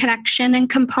neurological connection and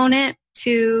component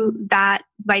to that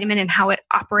vitamin and how it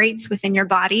operates within your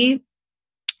body.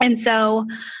 And so,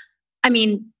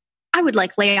 I would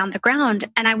like lay on the ground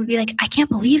and I would be like, I can't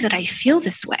believe that I feel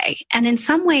this way. And in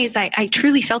some ways, I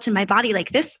truly felt in my body like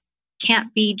this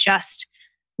can't be just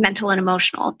mental and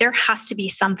emotional. There has to be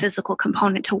some physical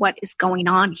component to what is going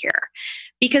on here,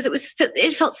 because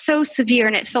it felt so severe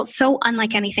and it felt so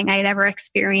unlike anything I had ever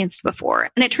experienced before.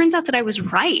 And it turns out that I was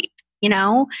right, you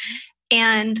know?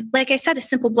 And like I said, a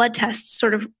simple blood test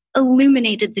sort of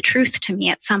illuminated the truth to me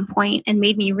at some point and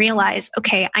made me realize,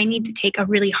 okay, I need to take a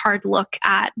really hard look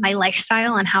at my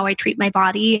lifestyle and how I treat my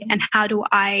body, and how do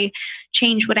I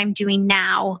change what I'm doing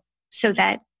now so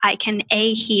that I can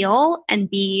A, heal, and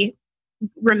B,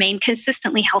 remain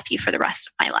consistently healthy for the rest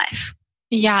of my life.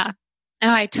 Yeah.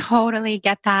 No, I totally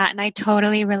get that. And I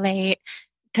totally relate,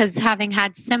 because having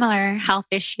had similar health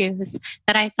issues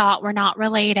that I thought were not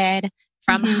related,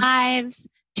 from hives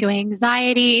to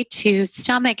anxiety to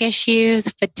stomach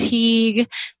issues, fatigue,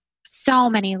 so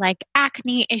many like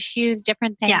acne issues,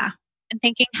 different things. Yeah. And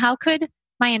thinking, how could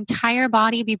my entire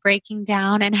body be breaking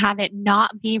down and have it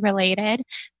not be related?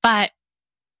 But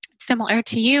similar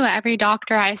to you, every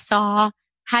doctor I saw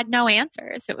had no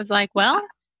answers. It was like, well,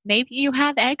 maybe you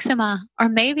have eczema, or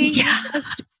maybe you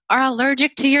just are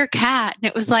allergic to your cat. And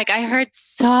it was like, I heard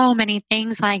so many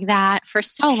things like that for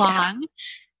so long,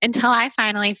 until I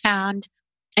finally found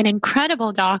an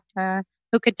incredible doctor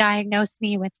who could diagnose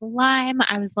me with Lyme.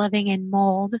 I was living in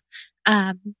mold.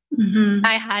 I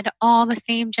had all the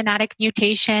same genetic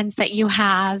mutations that you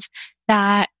have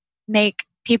that make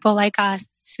people like us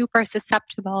super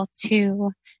susceptible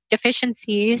to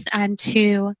deficiencies and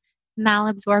to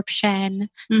malabsorption,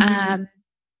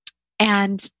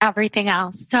 and everything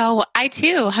else. So I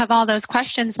too have all those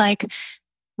questions like,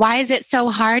 why is it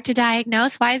so hard to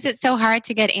diagnose? Why is it so hard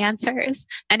to get answers?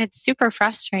 And it's super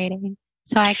frustrating.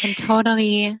 So I can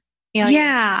totally feel you.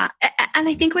 And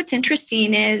I think what's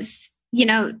interesting is, you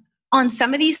know, on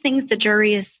some of these things, the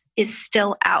jury is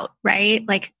still out, right?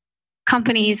 Like,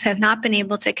 companies have not been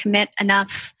able to commit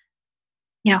enough,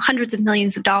 you know, hundreds of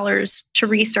millions of dollars to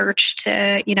research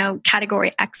to, you know,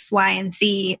 category X, Y, and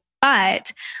Z.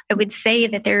 But I would say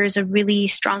that there is a really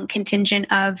strong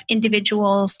contingent of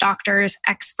individuals, doctors,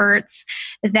 experts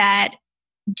that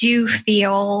do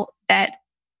feel that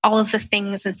all of the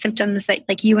things and symptoms that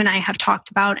like you and I have talked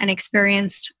about and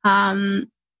experienced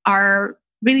are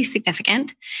really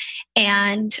significant.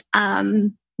 And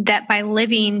that by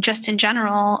living just in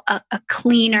general, a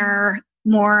cleaner,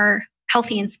 more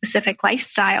healthy and specific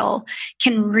lifestyle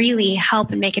can really help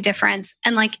and make a difference.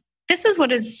 And like, this is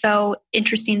what is so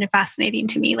interesting and fascinating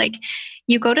to me. Like,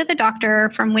 you go to the doctor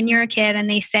from when you're a kid and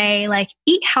they say like,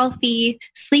 eat healthy,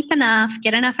 sleep enough,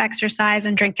 get enough exercise,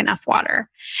 and drink enough water.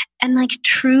 And like,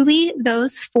 truly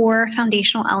those 4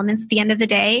 foundational elements at the end of the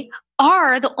day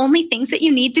are the only things that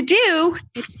you need to do.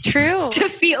 It's true. To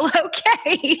feel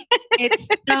okay. It's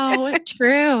so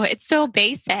true. It's so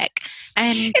basic.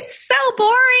 And it's so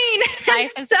boring.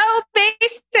 It's so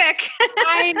basic.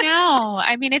 I know.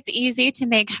 I mean, it's easy to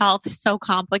make health so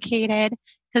complicated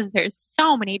because there's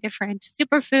so many different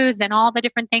superfoods and all the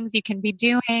different things you can be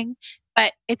doing,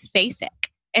 but it's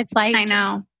basic. It's like, I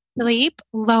know. Sleep,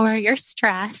 lower your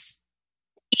stress,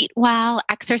 eat well,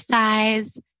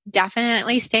 exercise,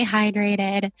 definitely stay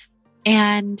hydrated,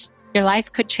 and your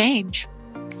life could change.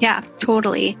 Yeah,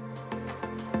 totally.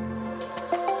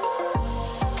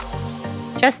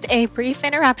 Just a brief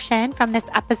interruption from this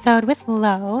episode with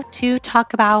Lo to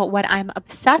talk about what I'm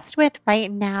obsessed with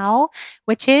right now,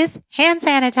 which is hand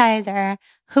sanitizer.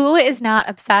 Who is not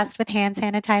obsessed with hand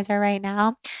sanitizer right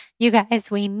now? You guys,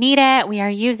 we need it. We are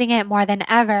using it more than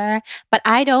ever, but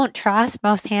I don't trust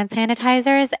most hand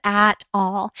sanitizers at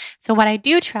all. So what I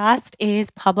do trust is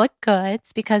Public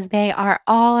Goods, because they are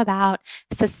all about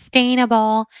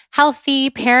sustainable,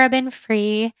 healthy,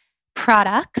 paraben-free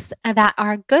products that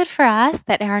are good for us,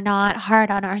 that are not hard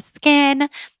on our skin,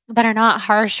 that are not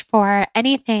harsh for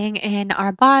anything in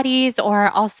our bodies or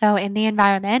also in the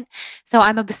environment. So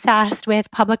I'm obsessed with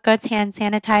Public Goods hand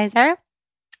sanitizer.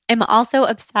 I'm also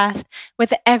obsessed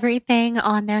with everything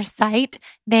on their site.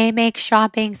 They make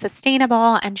shopping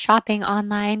sustainable and shopping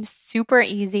online super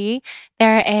easy.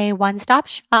 They're a one-stop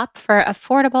shop for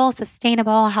affordable,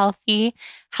 sustainable, healthy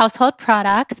household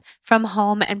products, from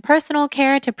home and personal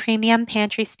care to premium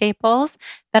pantry staples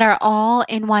that are all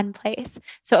in one place.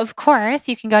 So of course,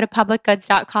 you can go to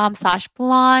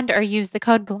publicgoods.com/blonde or use the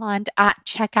code blonde at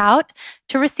checkout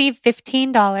to receive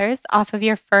 $15 off of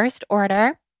your first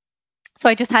order. So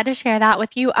I just had to share that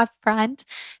with you up front.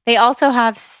 They also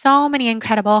have so many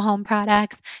incredible home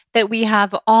products that we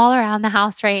have all around the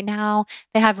house right now.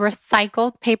 They have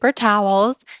recycled paper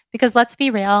towels because let's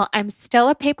be real, I'm still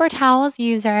a paper towels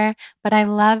user, but I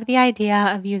love the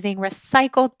idea of using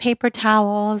recycled paper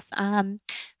towels,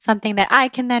 something that I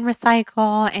can then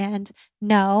recycle and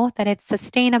know that it's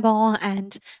sustainable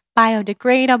and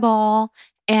biodegradable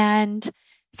and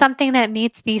something that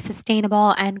meets the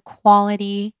sustainable and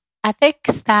quality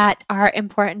ethics that are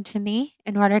important to me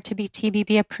in order to be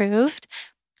TBB approved.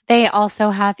 They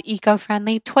also have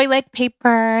eco-friendly toilet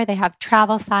paper. They have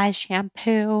travel size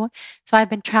shampoo. So I've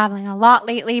been traveling a lot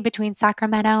lately between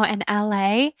Sacramento and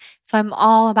LA. So I'm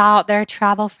all about their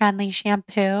travel friendly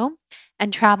shampoo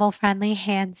and travel friendly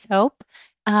hand soap.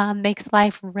 Makes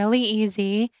life really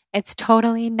easy. It's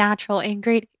totally natural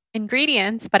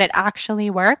ingredients, but it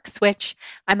actually works, which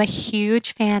I'm a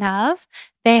huge fan of.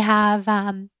 They have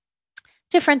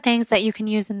different things that you can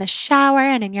use in the shower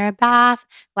and in your bath,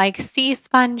 like sea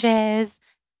sponges,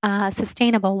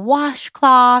 sustainable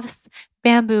washcloths,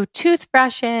 bamboo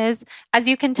toothbrushes. As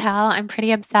you can tell, I'm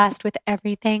pretty obsessed with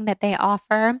everything that they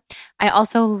offer. I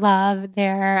also love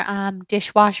their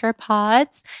dishwasher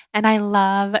pods, and I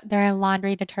love their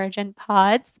laundry detergent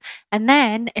pods. And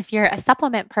then if you're a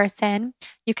supplement person,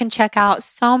 you can check out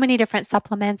so many different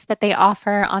supplements that they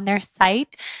offer on their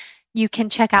site. You can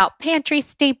check out pantry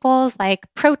staples like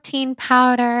protein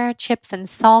powder, chips and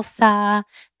salsa.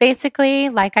 Basically,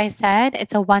 like I said,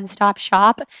 it's a one-stop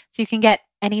shop, so you can get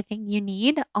anything you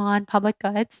need on public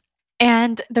goods.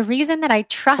 And the reason that I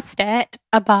trust it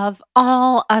above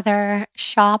all other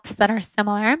shops that are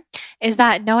similar is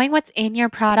that knowing what's in your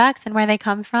products and where they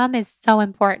come from is so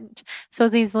important. So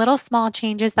these little small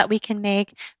changes that we can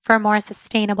make for more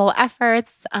sustainable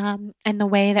efforts and the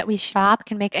way that we shop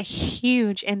can make a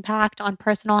huge impact on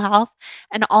personal health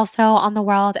and also on the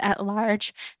world at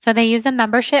large. So they use a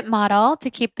membership model to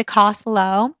keep the cost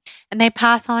low, and they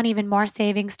pass on even more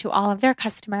savings to all of their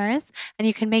customers. And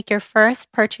you can make your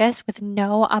first purchase with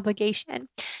no obligation.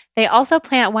 They also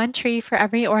plant one tree for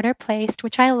every order placed,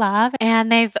 which I love,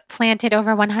 and they've planted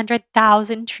over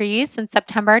 100,000 trees since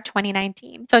September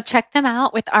 2019. So check them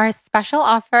out with our special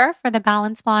offer for the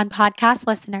Balance Blonde podcast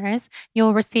listeners.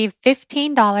 You'll receive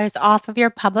 $15 off of your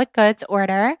public goods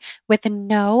order with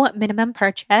no minimum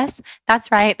purchase. That's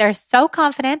right. They're so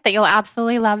confident that you'll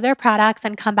absolutely love their products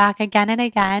and come back again and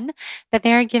again that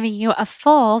they're giving you a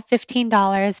full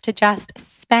 $15 to just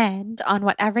spend on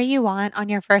whatever you want on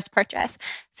your first purchase.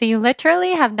 So you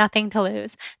literally have nothing to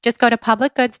lose. Just go to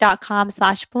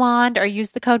publicgoods.com/blonde or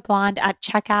use the code blonde at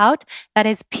checkout. That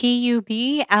is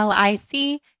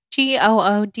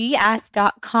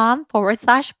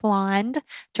publicgoods.com/blonde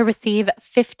to receive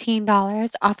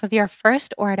 $15 off of your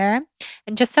first order.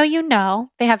 And just so you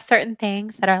know, they have certain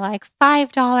things that are like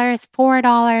 $5,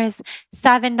 $4,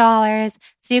 $7.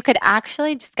 So you could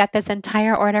actually just get this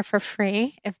entire order for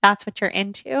free if that's what you're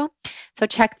into. So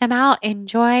check them out.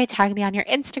 Enjoy. Tag me on your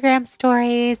Instagram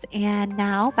stories. And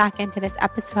now back into this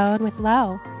episode with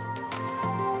Lo.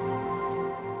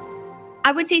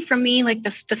 I would say for me, like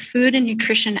the food and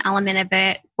nutrition element of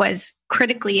it was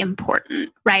critically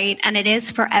important, right? And it is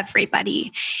for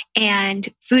everybody. And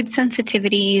food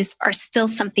sensitivities are still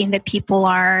something that people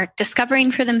are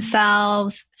discovering for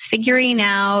themselves, figuring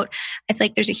out. I feel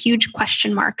like there's a huge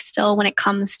question mark still when it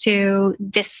comes to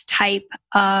this type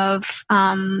of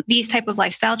these type of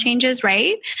lifestyle changes,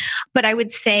 right? But I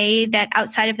would say that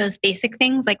outside of those basic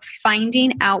things, like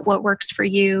finding out what works for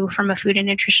you from a food and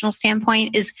nutritional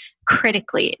standpoint is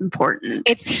critically important.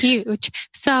 It's huge.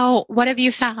 So what have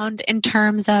you found in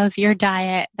terms of your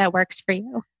diet that works for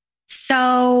you?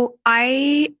 So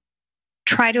I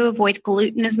try to avoid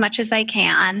gluten as much as I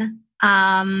can.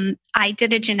 I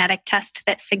did a genetic test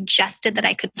that suggested that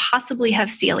I could possibly have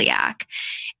celiac.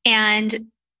 And,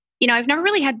 you know, I've never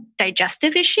really had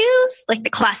digestive issues, like the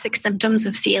classic symptoms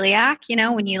of celiac, you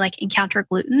know, when you like encounter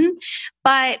gluten.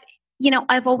 But you know,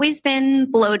 I've always been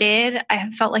bloated. I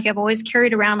have felt like I've always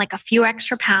carried around like a few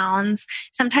extra pounds.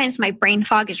 Sometimes my brain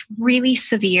fog is really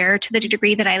severe to the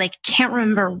degree that I like can't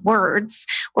remember words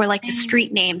or like the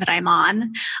street name that I'm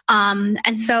on.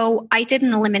 And so I did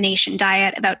an elimination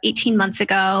diet about 18 months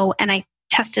ago, and I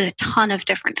tested a ton of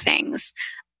different things.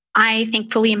 I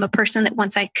thankfully am a person that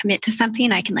once I commit to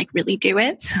something, I can like really do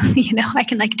it. So, you know, I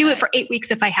can like do it for 8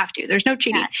 weeks if I have to. There's no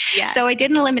cheating. Yes. So I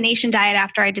did an elimination diet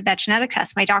after I did that genetic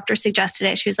test. My doctor suggested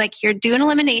it. She was like, here, do an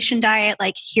elimination diet.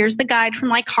 Like, here's the guide from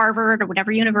like Harvard or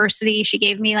whatever university. She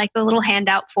gave me like the little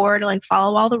handout for to like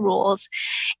follow all the rules.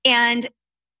 And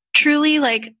truly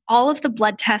like all of the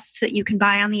blood tests that you can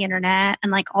buy on the internet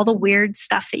and like all the weird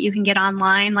stuff that you can get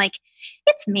online, like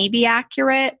it's maybe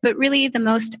accurate, but really the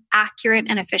most accurate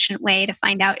and efficient way to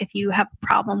find out if you have a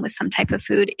problem with some type of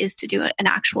food is to do an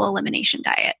actual elimination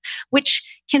diet,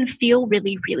 which can feel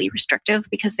really, really restrictive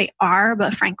because they are,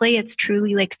 but frankly, it's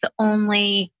truly like the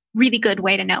only really good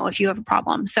way to know if you have a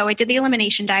problem. So I did the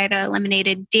elimination diet. I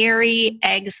eliminated dairy,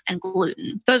 eggs, and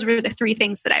gluten. Those were the three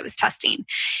things that I was testing.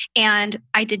 And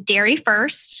I did dairy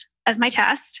first as my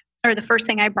test, or the first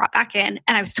thing I brought back in,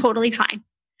 and I was totally fine.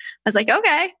 I was like,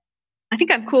 okay, I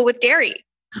think I'm cool with dairy.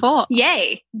 Cool.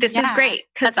 Yay. This is great.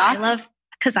 Because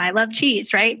I love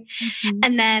cheese, right? Mm-hmm.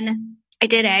 And then I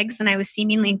did eggs and I was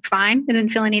seemingly fine. I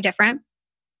didn't feel any different.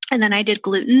 And then I did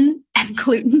gluten, and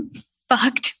gluten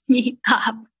fucked me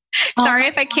up. Sorry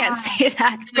if I can't say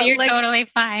that. But you're totally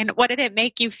fine. What did it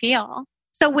make you feel?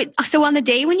 So on the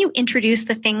day when you introduce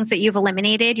the things that you've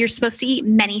eliminated, you're supposed to eat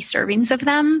many servings of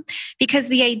them, because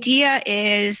the idea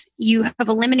is you have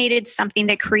eliminated something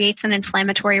that creates an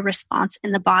inflammatory response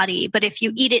in the body. But if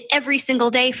you eat it every single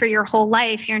day for your whole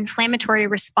life, your inflammatory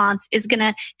response is going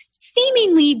to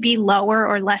seemingly be lower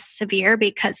or less severe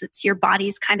because it's your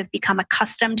body's kind of become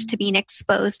accustomed to being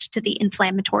exposed to the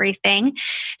inflammatory thing.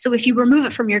 So if you remove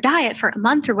it from your diet for a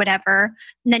month or whatever,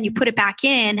 and then you put it back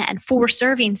in and 4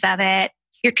 servings of it,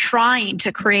 you're trying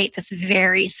to create this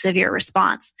very severe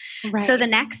response. Right. So the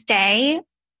next day,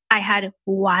 I had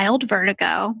wild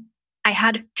vertigo. I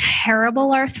had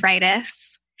terrible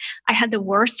arthritis. I had the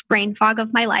worst brain fog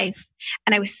of my life.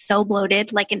 And I was so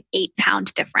bloated, like an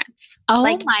 8-pound difference. Oh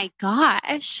like, my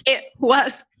gosh. It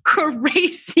was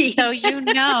crazy.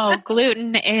 So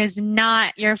gluten is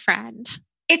not your friend.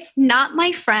 It's not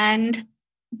my friend.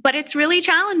 But it's really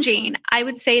challenging. I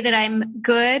would say that I'm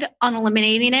good on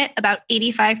eliminating it about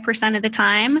 85% of the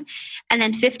time. And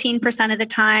then 15% of the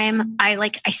time,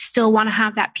 I still want to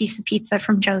have that piece of pizza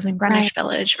from Joe's in Greenwich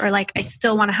Village, or like, I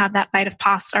still want to have that bite of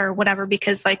pasta or whatever,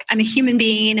 because like I'm a human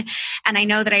being and I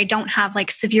know that I don't have like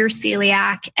severe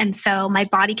celiac. And so my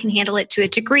body can handle it to a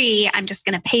degree. I'm just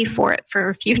going to pay for it for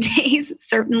a few days,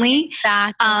 certainly.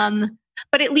 Exactly.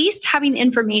 But at least having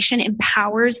information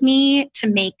empowers me to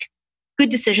make good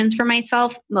decisions for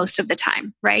myself most of the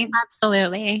time, right?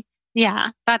 Absolutely.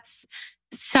 Yeah, that's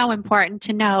so important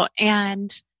to note.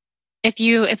 And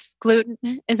if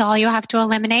gluten is all you have to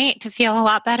eliminate to feel a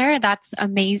lot better, that's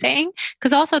amazing.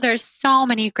 Because also there's so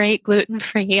many great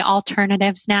gluten-free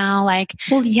alternatives now. Like,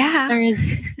 there's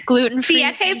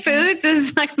gluten-free. Siete Foods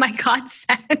is like my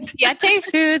godsend. Siete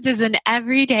Foods is an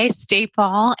everyday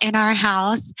staple in our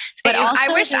house. But also,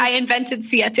 I wish I invented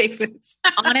Siete Foods.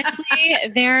 Honestly,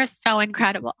 they're so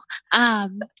incredible.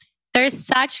 There's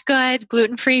such good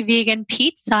gluten-free vegan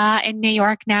pizza in New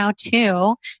York now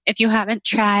too. If you haven't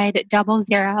tried Double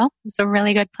Zero, it's a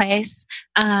really good place.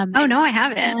 Oh no, I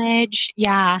haven't. Village.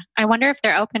 Yeah. I wonder if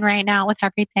they're open right now with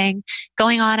everything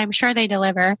going on. I'm sure they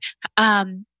deliver.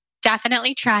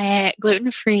 Definitely try it.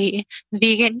 Gluten-free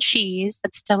vegan cheese.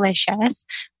 That's delicious.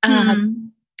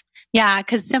 Yeah,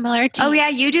 because similar to... Oh, yeah,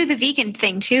 you do the vegan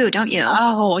thing too, don't you?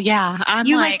 Oh, yeah.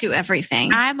 You do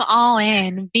everything. I'm all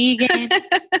in. Vegan.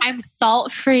 I'm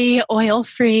salt-free,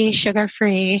 oil-free,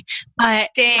 sugar-free.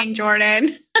 But dang,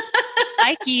 Jordan.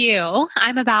 Like you,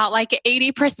 I'm about like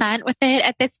 80% with it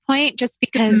at this point, just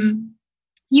because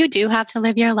you do have to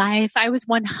live your life. I was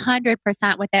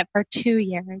 100% with it for 2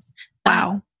 years.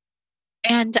 Wow.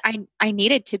 And I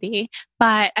needed to be,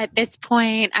 but at this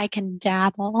point I can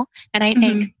dabble, and I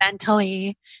think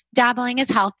mentally dabbling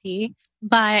is healthy,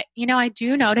 but I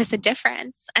do notice a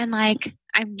difference. And like,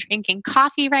 I'm drinking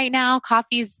coffee right now.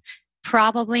 Coffee's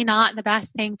probably not the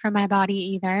best thing for my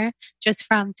body either, just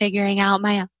from figuring out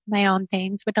my own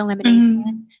things with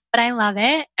elimination, but I love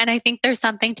it. And I think there's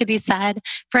something to be said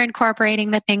for incorporating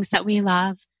the things that we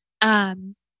love.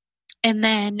 And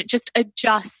then just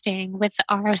adjusting with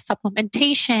our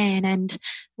supplementation and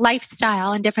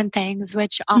lifestyle and different things,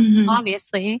 which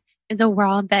obviously is a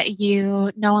world that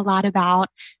you know a lot about.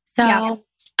 So,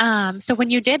 so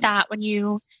when you did that, when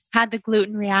you had the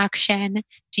gluten reaction,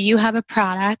 do you have a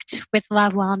product with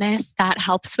Love Wellness that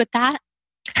helps with that?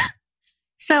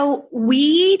 So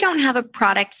we don't have a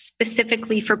product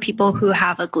specifically for people who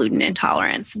have a gluten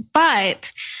intolerance,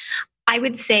 but I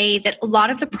would say that a lot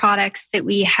of the products that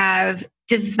we have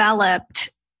developed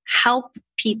help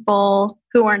people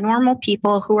who are normal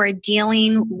people who are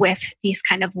dealing with these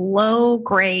kind of low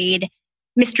grade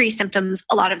mystery symptoms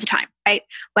a lot of the time, right?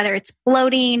 Whether it's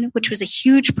bloating, which was a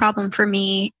huge problem for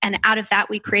me. And out of that,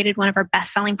 we created one of our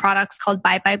best selling products called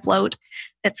Bye Bye Bloat,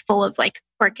 that's full of like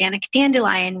organic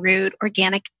dandelion root,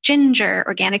 organic ginger,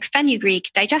 organic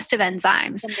fenugreek, digestive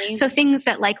enzymes. Amazing. So things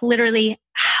that like literally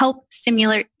help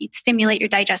stimulate your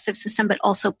digestive system, but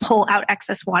also pull out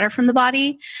excess water from the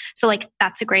body. So like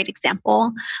that's a great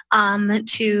example.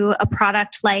 To a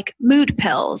product like mood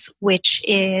pills, which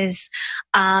is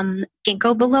ginkgo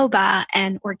biloba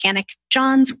and organic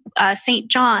St.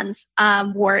 John's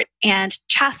wort and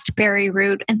chasteberry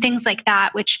root and things like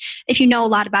that, which if you know a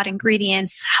lot about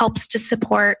ingredients, helps to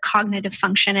support cognitive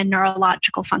function and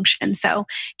neurological function. So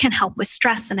can help with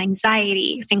stress and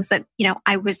anxiety, things that,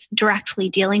 I was directly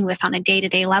dealing with on a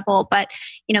day-to-day level, but,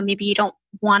 maybe you don't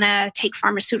want to take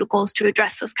pharmaceuticals to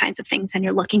address those kinds of things and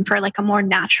you're looking for like a more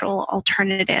natural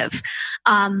alternative.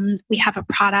 We have a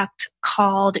product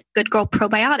called Good Girl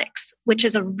Probiotics, which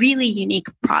is a really unique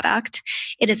product.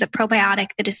 It is a probiotic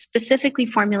that is specifically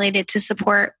formulated to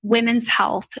support women's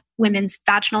health, women's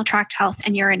vaginal tract health,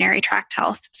 and urinary tract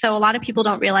health. So a lot of people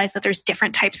don't realize that there's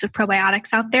different types of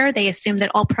probiotics out there. They assume that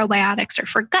all probiotics are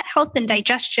for gut health and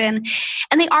digestion,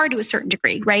 and they are to a certain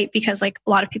degree, right? Because like a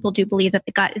lot of people do believe that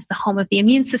the gut is the home of the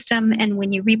immune system, and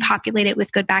when you repopulate it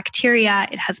with good bacteria,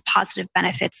 it has positive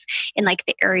benefits in like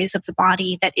the areas of the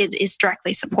body that it is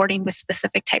directly supporting with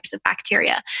specific types of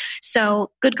bacteria.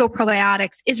 So Good Girl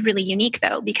Probiotics is really unique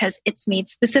though, because it's made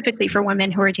specifically for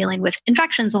women who are dealing with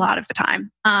infections a lot of the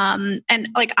time. And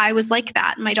like I was like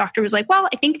that. And my doctor was like, well,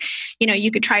 I think,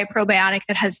 you could try a probiotic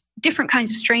that has different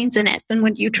kinds of strains in it than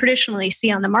what you traditionally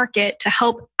see on the market to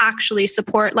help actually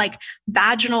support like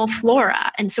vaginal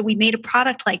flora. And so we made a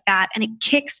product like that and it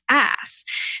kicks ass.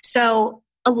 So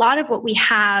a lot of what we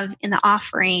have in the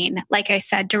offering, like I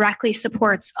said, directly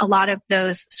supports a lot of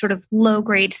those sort of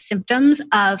low-grade symptoms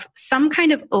of some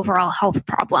kind of overall health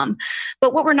problem.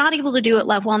 But what we're not able to do at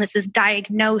Love Wellness is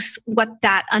diagnose what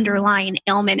that underlying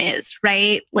ailment is,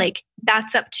 right? Like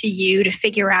that's up to you to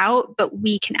figure out, but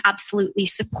we can absolutely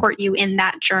support you in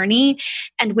that journey.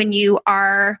 And when you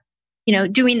are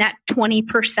doing that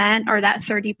 20% or that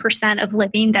 30% of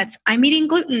living that's, I'm eating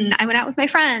gluten, I went out with my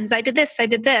friends, I did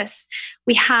this.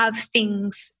 We have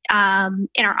things in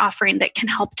our offering that can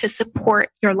help to support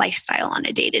your lifestyle on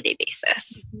a day-to-day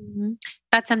basis. Mm-hmm.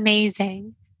 That's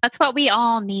amazing. That's what we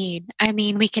all need. I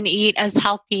mean, we can eat as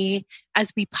healthy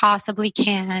as we possibly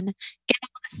can, get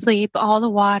all the sleep, all the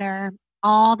water,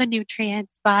 all the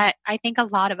nutrients, but I think a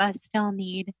lot of us still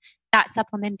need that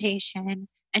supplementation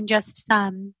and just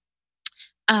some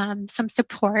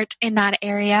support in that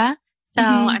area. So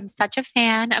I'm such a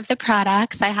fan of the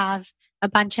products. I have a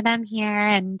bunch of them here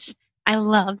and I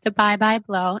love the Bye Bye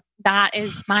Bloat. That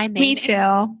is my main. Me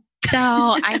too. So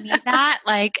I need that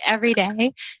like every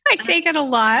day. I take it a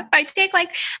lot. I take I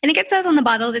think it says on the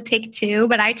bottle to take 2,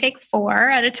 but I take 4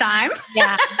 at a time.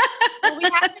 Yeah. Well, we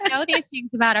have to know these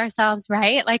things about ourselves,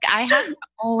 right? Like I have to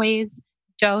always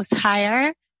dose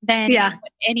higher than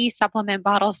what any supplement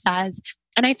bottle says.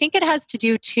 And I think it has to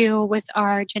do too with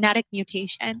our genetic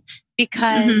mutation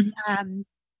because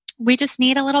we just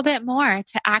need a little bit more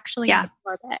to actually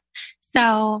absorb it.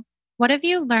 So what have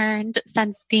you learned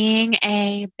since being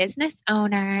a business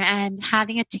owner and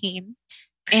having a team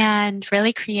and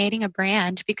really creating a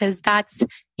brand? Because that's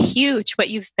huge what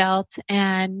you've built,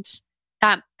 and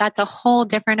that's a whole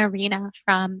different arena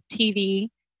from TV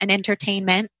and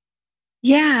entertainment.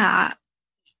 Yeah.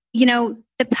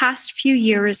 The past few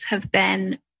years have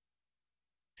been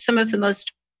some of the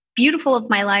most beautiful of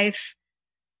my life,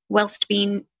 whilst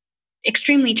being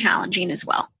extremely challenging as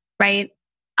well, right?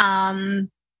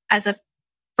 As a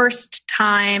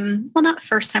not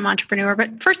first time entrepreneur,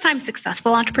 but first time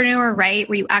successful entrepreneur, right?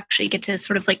 Where you actually get to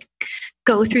sort of like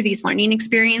go through these learning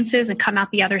experiences and come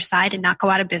out the other side and not go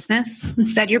out of business.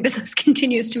 Instead, your business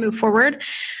continues to move forward.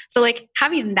 So like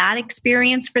having that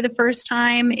experience for the first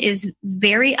time is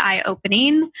very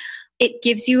eye-opening. It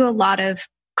gives you a lot of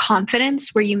confidence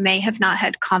where you may have not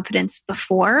had confidence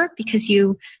before because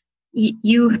you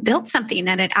built something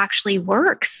and it actually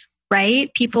works,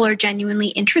 right? People are genuinely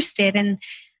interested in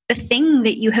the thing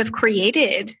that you have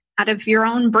created out of your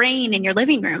own brain in your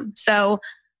living room. So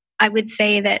I would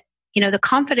say that, the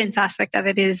confidence aspect of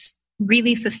it is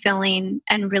really fulfilling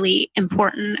and really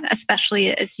important,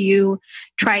 especially as you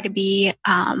try to be,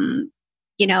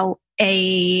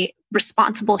 a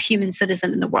responsible human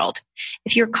citizen in the world.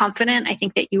 If you're confident, I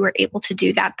think that you are able to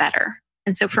do that better.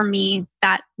 And so for me,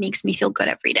 that makes me feel good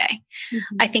every day.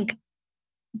 I think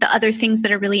the other things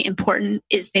that are really important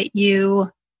is that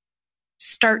you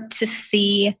start to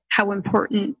see how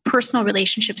important personal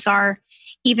relationships are,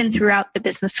 even throughout the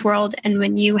business world. And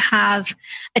when you have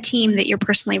a team that you're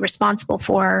personally responsible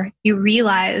for, you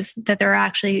realize that there are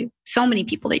actually so many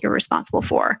people that you're responsible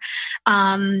for.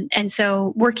 And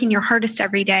so working your hardest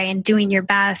every day and doing your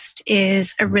best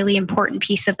is a really important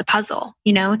piece of the puzzle.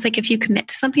 It's like if you commit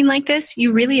to something like this,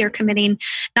 you really are committing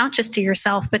not just to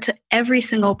yourself, but to every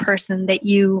single person that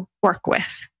you work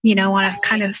with, on a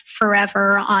kind of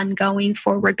forever ongoing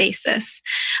forward basis,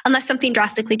 unless something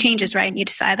drastically changes, right? And you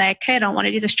decide like, okay, I don't want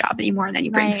to do this job anymore. And then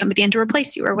you bring somebody in to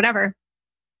replace you or whatever.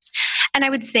 And I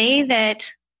would say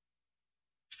that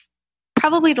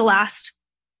probably the last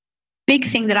big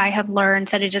thing that I have learned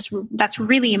that's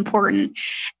really important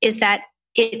is that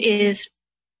it is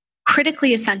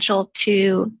critically essential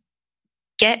to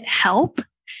get help,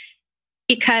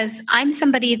 because I'm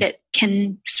somebody that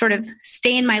can sort of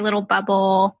stay in my little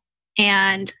bubble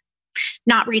and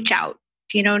not reach out.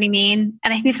 Do you know what I mean?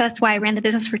 And I think that's why I ran the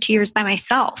business for 2 years by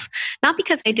myself. Not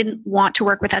because I didn't want to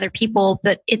work with other people,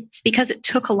 but it's because it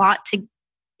took a lot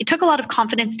of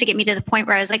confidence to get me to the point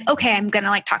where I was like, okay, I'm going to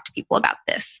like talk to people about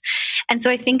this. And so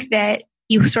I think that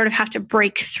you sort of have to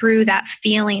break through that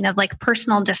feeling of like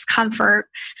personal discomfort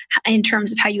in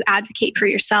terms of how you advocate for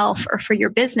yourself or for your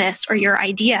business or your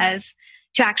ideas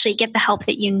to actually get the help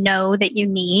that you know that you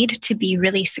need to be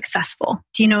really successful.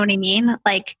 Do you know what I mean?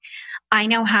 Like, I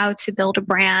know how to build a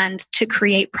brand, to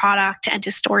create product, and to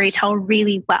storytell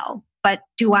really well. But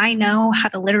do I know how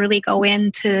to literally go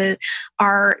into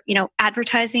our,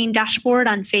 advertising dashboard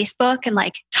on Facebook and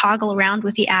like toggle around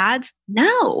with the ads?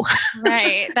 No.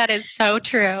 Right. That is so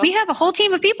true. We have a whole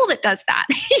team of people that does that.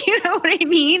 You know what I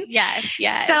mean? Yes.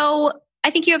 Yes. So I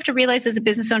think you have to realize as a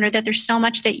business owner that there's so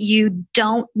much that you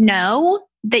don't know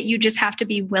that you just have to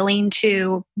be willing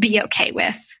to be okay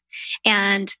with,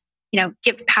 and,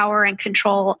 give power and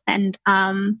control and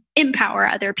empower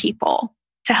other people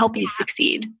to help you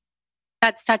succeed.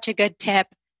 That's such a good tip.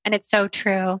 And it's so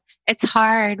true. It's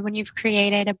hard when you've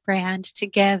created a brand to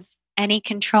give any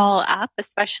control up,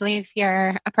 especially if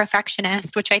you're a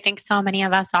perfectionist, which I think so many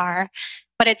of us are.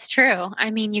 But it's true.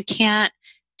 I mean, you can't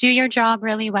do your job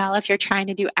really well if you're trying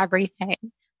to do everything,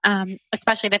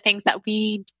 especially the things that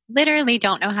we literally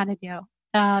don't know how to do.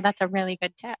 So that's a really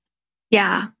good tip.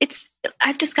 Yeah,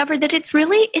 I've discovered that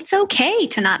it's okay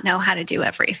to not know how to do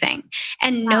everything.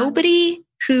 And nobody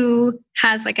who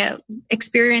has like a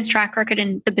experienced track record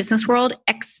in the business world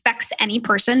expects any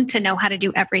person to know how to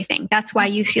do everything. That's why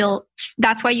you feel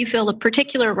a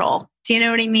particular role. Do you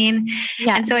know what I mean?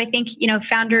 Yeah. And so I think,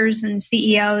 founders and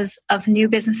CEOs of new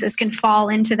businesses can fall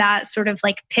into that sort of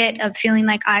like pit of feeling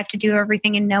like I have to do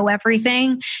everything and know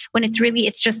everything, when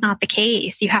it's just not the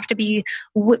case. You have to be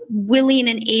willing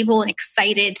and able and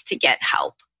excited to get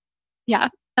help. Yeah,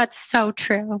 that's so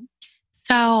true.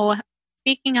 So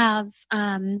speaking of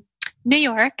New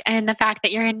York and the fact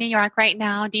that you're in New York right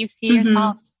now, do you see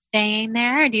yourself staying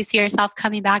there, or do you see yourself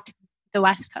coming back to the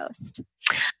West Coast?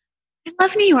 I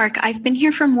love New York. I've been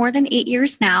here for more than 8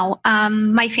 years now.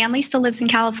 My family still lives in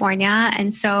California.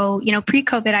 And so,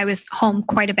 pre-COVID, I was home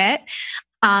quite a bit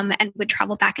and would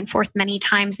travel back and forth many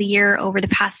times a year over the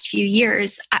past few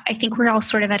years. I think we're all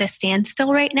sort of at a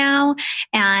standstill right now.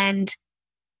 And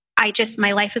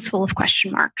my life is full of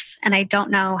question marks, and I don't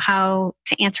know how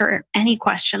to answer any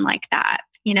question like that.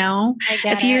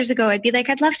 A few years ago, I'd be like,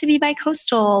 I'd love to be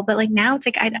bi-coastal, but like now it's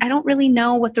like, I don't really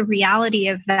know what the reality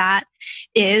of that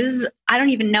is. I don't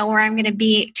even know where I'm going to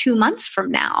be 2 months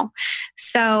from now.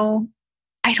 So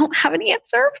I don't have an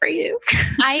answer for you.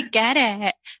 I get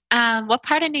it. What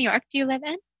part of New York do you live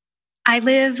in? I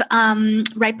live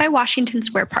right by Washington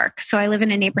Square Park. So I live in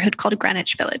a neighborhood called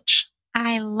Greenwich Village.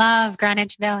 I love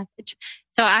Greenwich Village.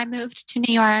 So I moved to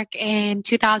New York in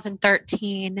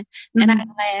 2013 and I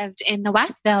lived in the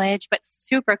West Village, but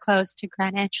super close to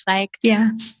Greenwich, 13th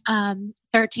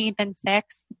and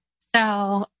 6th.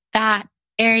 So that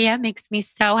area makes me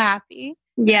so happy.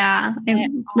 Yeah.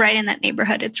 I'm right in that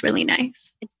neighborhood. It's really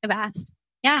nice. It's the best.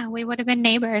 Yeah. We would have been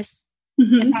neighbors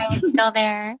if I was still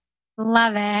there.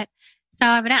 Love it. So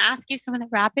I'm going to ask you some of the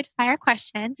rapid fire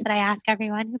questions that I ask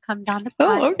everyone who comes on the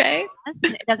podcast. Oh, okay.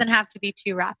 It doesn't have to be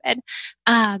too rapid.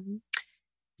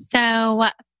 So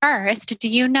first, do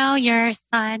you know your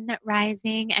sun,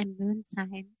 rising, and moon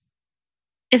signs?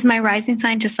 Is my rising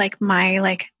sign just like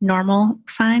my normal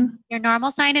sign? Your normal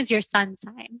sign is your sun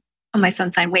sign. Oh, my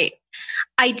sun sign. Wait,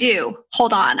 I do.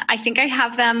 Hold on. I think I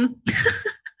have them.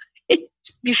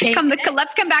 Let's come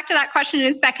back to that question in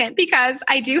a second, because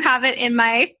I do have it in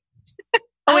my...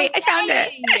 Oh, wait, I found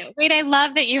it. Wait, I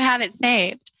love that you have it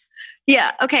saved.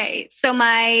 Yeah. Okay. So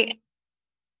my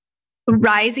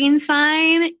rising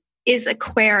sign is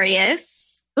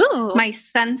Aquarius. Ooh. My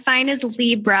sun sign is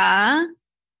Libra.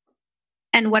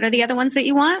 And what are the other ones that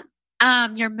you want?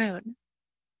 Your moon.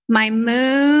 My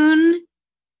moon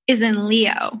is in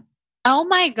Leo. Oh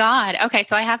my God. Okay.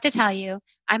 So I have to tell you,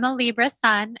 I'm a Libra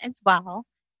sun as well.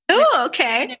 Oh,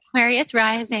 okay. An Aquarius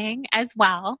rising as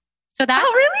well. So that's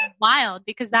really? wild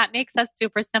because that makes us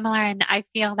super similar. And I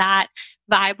feel that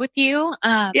vibe with you.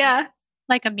 Yeah.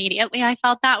 Like immediately I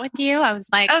felt that with you. I was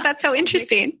like, Oh, that's so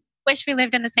interesting. Wish we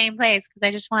lived in the same place because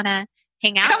I just want to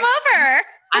hang out. Come over.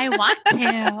 I want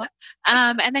to.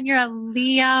 And then you're a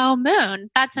Leo moon.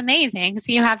 That's amazing.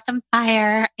 So you have some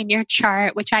fire in your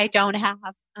chart, which I don't have.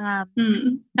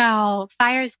 So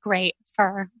fire is great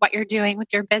for what you're doing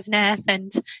with your business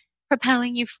and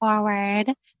propelling you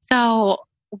forward. So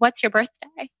what's your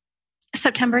birthday?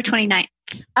 September 29th.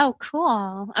 Oh,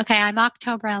 cool. Okay. I'm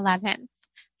October 11th.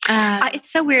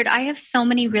 It's so weird. I have so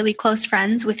many really close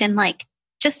friends within like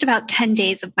just about 10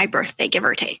 days of my birthday, give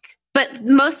or take. But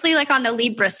mostly like on the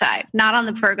Libra side, not on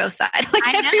the Virgo side. Like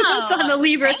everyone's on the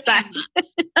Libra side.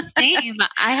 Same.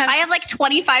 I have like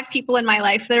 25 people in my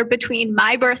life that are between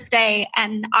my birthday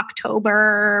and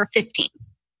October 15th.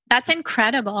 That's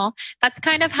incredible. That's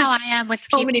kind of how I am with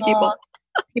so many people.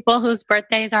 People whose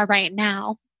birthdays are right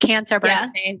now, Cancer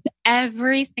birthdays. Yeah.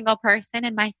 Every single person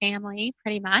in my family,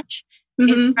 pretty much,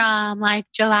 is from like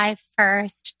July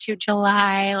 1st to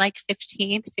July like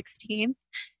 15th, 16th.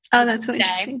 Oh, that's so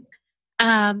interesting.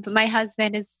 But my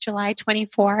husband is July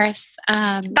 24th.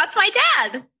 That's my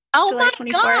dad. Oh July my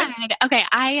 24th. God. Okay.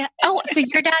 So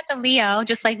your dad's a Leo,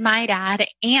 just like my dad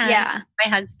and my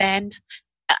husband.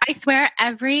 I swear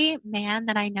every man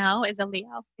that I know is a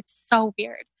Leo. It's so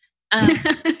weird.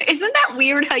 Isn't that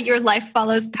weird how your life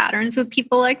follows patterns with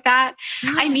people like that?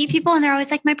 Yeah. I meet people and they're always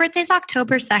like, my birthday's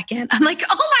October 2nd. I'm like,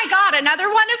 oh my God,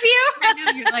 another one of you? I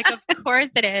know, you're like, of course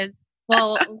it is.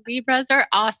 Well, Libras are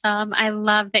awesome. I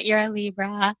love that you're a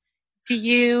Libra. Do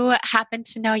you happen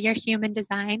to know your human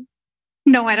design?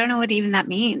 No, I don't know what even that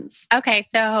means. Okay,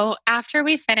 so after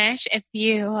we finish, if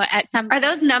you at some... Are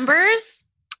those numbers?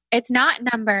 It's not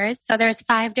numbers. So there's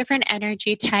 5 different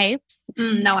energy types.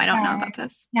 No, I don't know about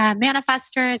this. Yeah,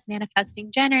 manifestors, manifesting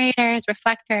generators,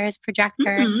 reflectors,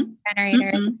 projectors,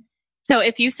 generators. So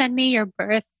if you send me your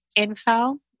birth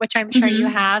info, which I'm sure you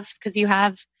have because you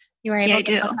were able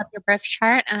to look up your birth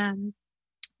chart,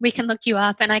 we can look you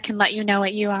up and I can let you know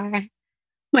what you are.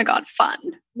 Oh my God, fun.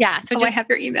 Yeah. So I have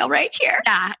your email right here.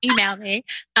 Yeah, email me.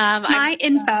 My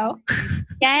info.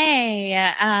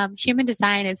 Yay. Human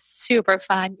design is super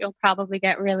fun. You'll probably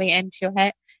get really into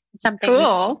it. It's something we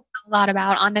talk a lot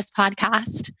about on this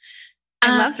podcast.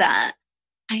 I love that.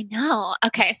 I know.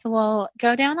 Okay. So we'll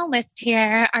go down a list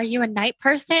here. Are you a night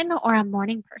person or a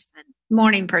morning person?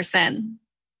 Morning person.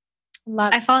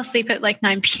 I fall asleep at like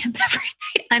 9 p.m. every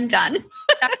night. I'm done.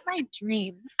 That's my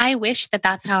dream. I wish that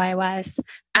that's how I was.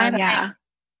 I'm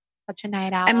such a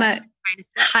night owl. I'm a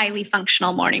highly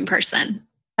functional morning person.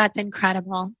 That's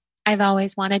incredible. I've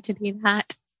always wanted to be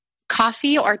that.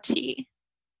 Coffee or tea?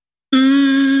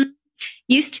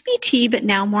 Used to be tea, but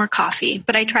now more coffee.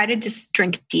 But I try to just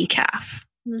drink decaf.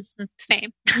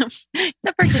 Same.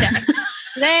 Except for today.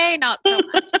 Today, not so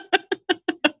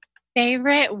much.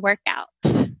 Favorite workout?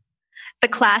 The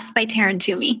Class by Taryn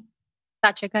Toomey.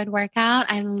 Such a good workout.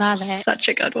 I love it. Such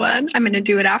a good one. I'm going to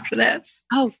do it after this.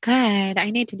 Oh, good.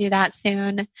 I need to do that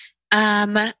soon.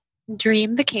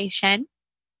 Dream vacation.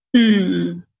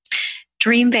 Dream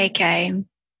vacay.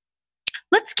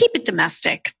 Let's keep it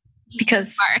domestic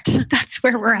because that's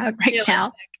where we're at right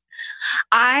now.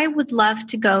 I would love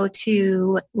to go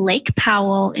to Lake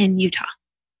Powell in Utah.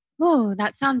 Oh,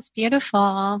 that sounds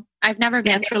beautiful. I've never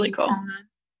been. It's really cool.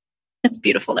 It's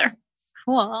beautiful there.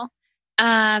 Cool.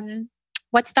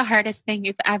 What's the hardest thing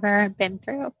you've ever been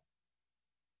through?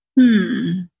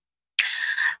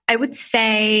 I would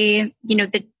say,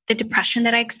 the depression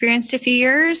that I experienced a few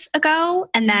years ago.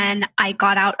 And then I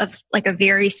got out of like a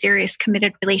very serious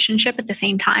committed relationship at the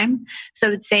same time. So I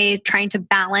would say trying to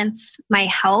balance my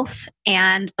health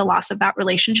and the loss of that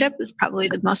relationship was probably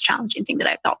the most challenging thing that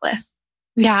I've dealt with.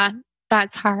 Yeah,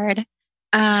 that's hard.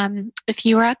 If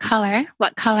you were a color,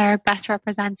 what color best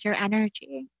represents your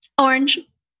energy? Orange.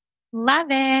 Love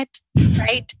it.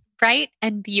 Bright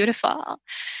and beautiful.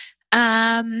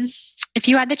 If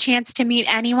you had the chance to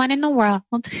meet anyone in the world,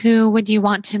 who would you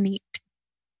want to meet?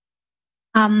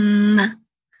 I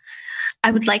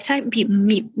would like to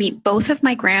meet both of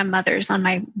my grandmothers on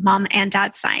my mom and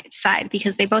dad's side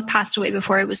because they both passed away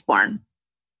before I was born.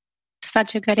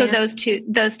 Such a good answer.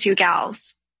 Those two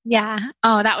gals. Yeah.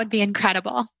 Oh, that would be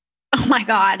incredible. Oh my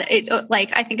God.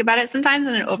 I think about it sometimes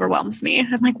and it overwhelms me.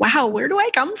 I'm like, wow, where do I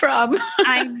come from?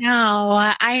 I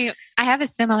know. I have a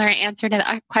similar answer to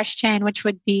that question, which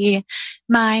would be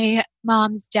my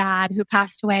mom's dad who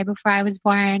passed away before I was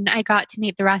born. I got to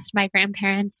meet the rest of my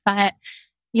grandparents, but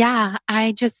Yeah,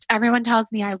 everyone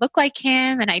tells me I look like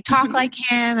him and I talk like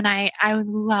him, and I would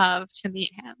love to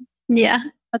meet him. Yeah.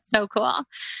 That's so cool.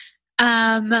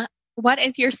 What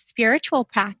is your spiritual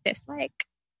practice like?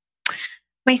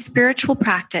 My spiritual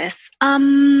practice,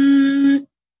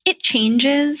 it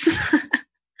changes.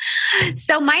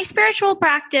 So my spiritual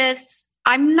practice,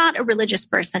 I'm not a religious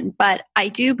person, but I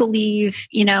do believe,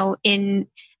 in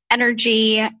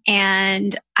energy,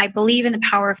 and I believe in the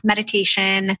power of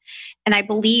meditation. And I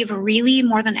believe really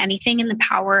more than anything in the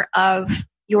power of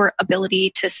your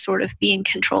ability to sort of be in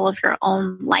control of your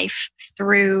own life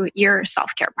through your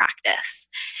self-care practice.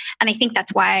 And I think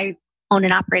that's why I own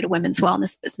and operate a women's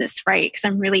wellness business, right? Because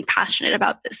I'm really passionate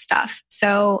about this stuff.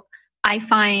 So I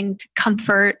find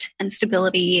comfort and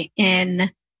stability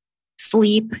in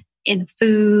sleep, in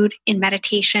food, in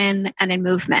meditation, and in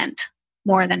movement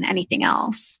more than anything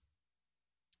else.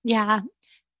 Yeah,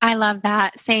 I love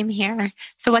that. Same here.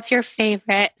 So what's your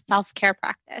favorite self-care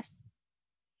practice?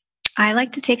 I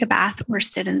like to take a bath or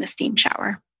sit in the steam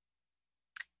shower.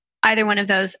 Either one of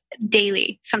those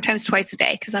daily, sometimes twice a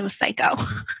day, because I'm a psycho.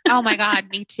 Oh my God,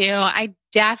 me too. I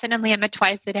definitely am a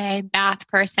twice a day bath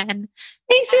person.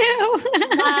 Me too.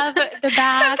 Love the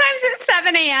bath. Sometimes at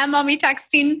 7 a.m. I'll be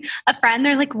texting a friend.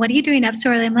 They're like, what are you doing up so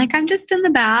early? I'm like, I'm just in the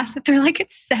bath. They're like,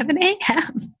 it's 7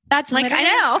 a.m. That's like, I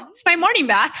know. It's my morning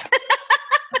bath.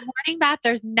 A morning bath.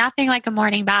 There's nothing like a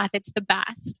morning bath. It's the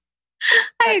best.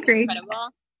 I agree. Incredible.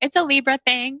 It's a Libra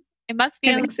thing. It must be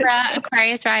a Libra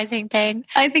Aquarius rising thing.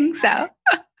 I think so.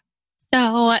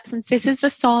 So since this is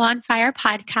the Soul on Fire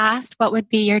podcast, what would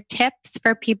be your tips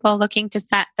for people looking to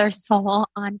set their soul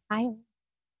on fire?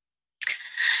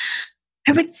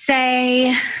 I would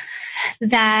say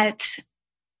that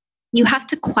you have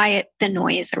to quiet the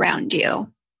noise around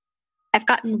you. I've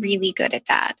gotten really good at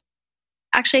that.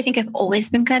 Actually, I think I've always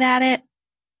been good at it.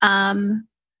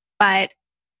 But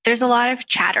there's a lot of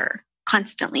chatter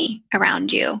constantly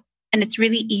around you. And it's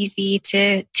really easy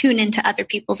to tune into other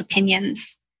people's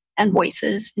opinions and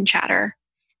voices and chatter.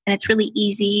 And it's really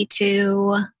easy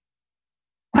to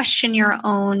question your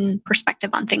own perspective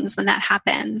on things when that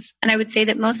happens. And I would say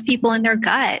that most people in their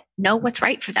gut know what's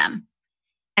right for them.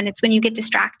 And it's when you get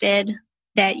distracted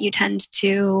that you tend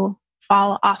to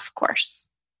fall off course.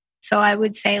 So I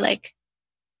would say,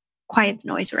 quiet the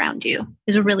noise around you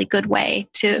is a really good way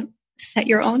to set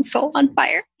your own soul on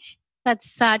fire.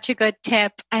 That's such a good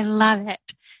tip. I love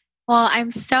it. Well, I'm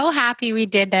so happy we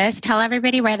did this. Tell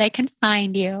everybody where they can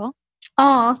find you.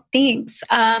 Oh, thanks.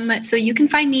 So you can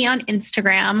find me on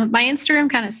Instagram. My Instagram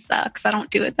kind of sucks. I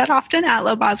don't do it that often at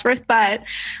Low Bosworth, but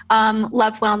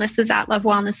Love Wellness is at Love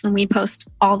Wellness, and we post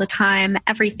all the time.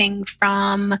 Everything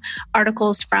from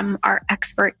articles from our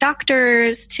expert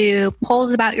doctors to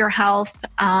polls about your health,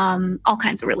 all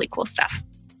kinds of really cool stuff.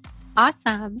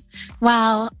 Awesome.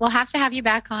 Well, we'll have to have you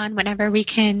back on whenever we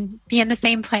can be in the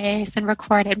same place and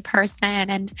record in person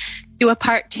and do a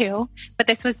part 2. But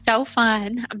this was so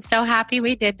fun. I'm so happy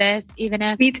we did this, even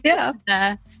if me too.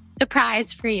 The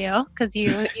surprise for you, because you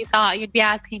thought you'd be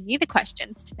asking me the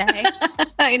questions today.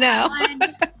 I know.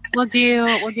 We'll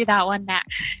do that one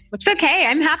next. It's okay.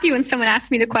 I'm happy when someone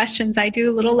asks me the questions. I do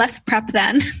a little less prep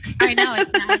then. I know,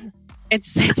 it's nice.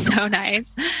 It's so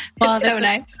nice. Well, it's so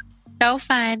nice. So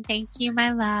fun. Thank you,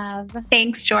 my love.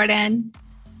 Thanks, Jordan.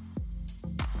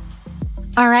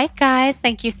 All right, guys.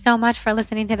 Thank you so much for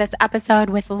listening to this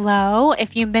episode with Lo.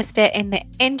 If you missed it in the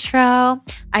intro,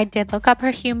 I did look up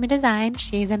her human design.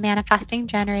 She's a manifesting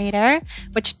generator,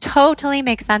 which totally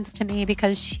makes sense to me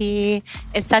because she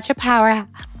is such a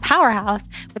powerhouse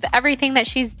with everything that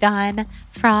she's done,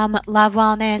 from love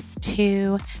wellness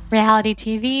to reality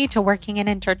TV to working in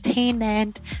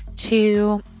entertainment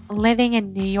to living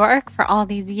in New York for all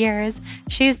these years.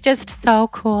 She's just so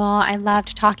cool. I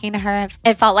loved talking to her.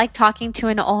 It felt like talking to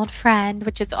an old friend,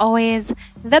 which is always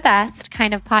the best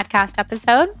kind of podcast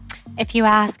episode, if you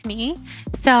ask me.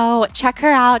 So check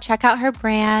her out. Check out her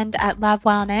brand at Love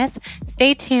Wellness.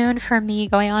 Stay tuned for me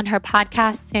going on her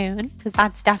podcast soon, because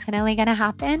that's definitely going to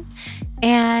happen.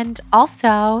 And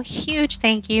also, huge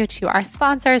thank you to our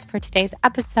sponsors for today's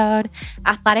episode,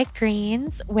 Athletic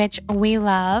Greens, which we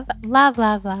love.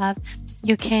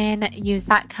 You can use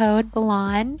that code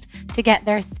BLONDE to get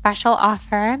their special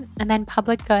offer. And then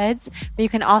Public Goods, where you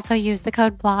can also use the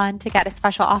code BLONDE to get a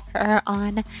special offer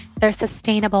on their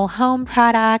sustainable home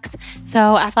products.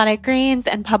 So Athletic Greens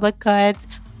and Public Goods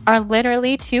are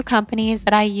literally 2 companies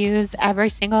that I use every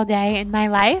single day in my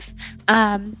life.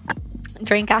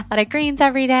 drink athletic greens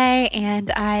every day,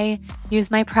 and I use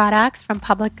my products from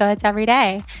Public Goods every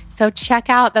day. So check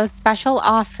out those special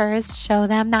offers, show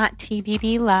them that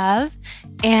TBB love.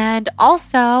 And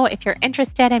also, if you're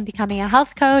interested in becoming a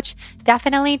health coach,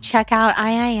 definitely check out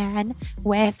IIN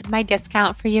with my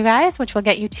discount for you guys, which will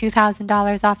get you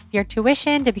 $2,000 off of your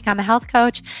tuition to become a health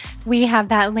coach. We have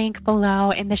that link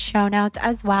below in the show notes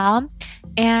as well.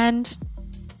 And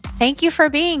thank you for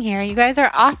being here. You guys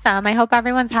are awesome. I hope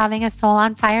everyone's having a soul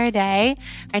on fire day.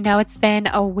 I know it's been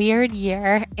a weird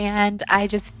year, and I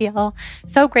just feel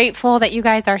so grateful that you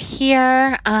guys are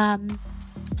here,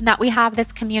 that we have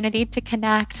this community to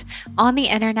connect on the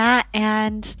internet.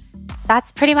 And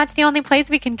that's pretty much the only place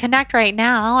we can connect right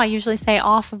now. I usually say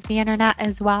off of the internet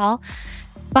as well.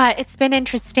 But it's been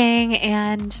interesting,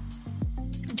 and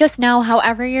just know,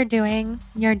 however you're doing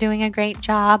a great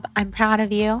job. I'm proud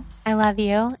of you. I love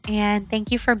you. And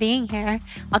thank you for being here.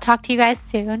 I'll talk to you guys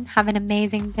soon. Have an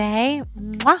amazing day.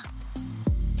 Mwah.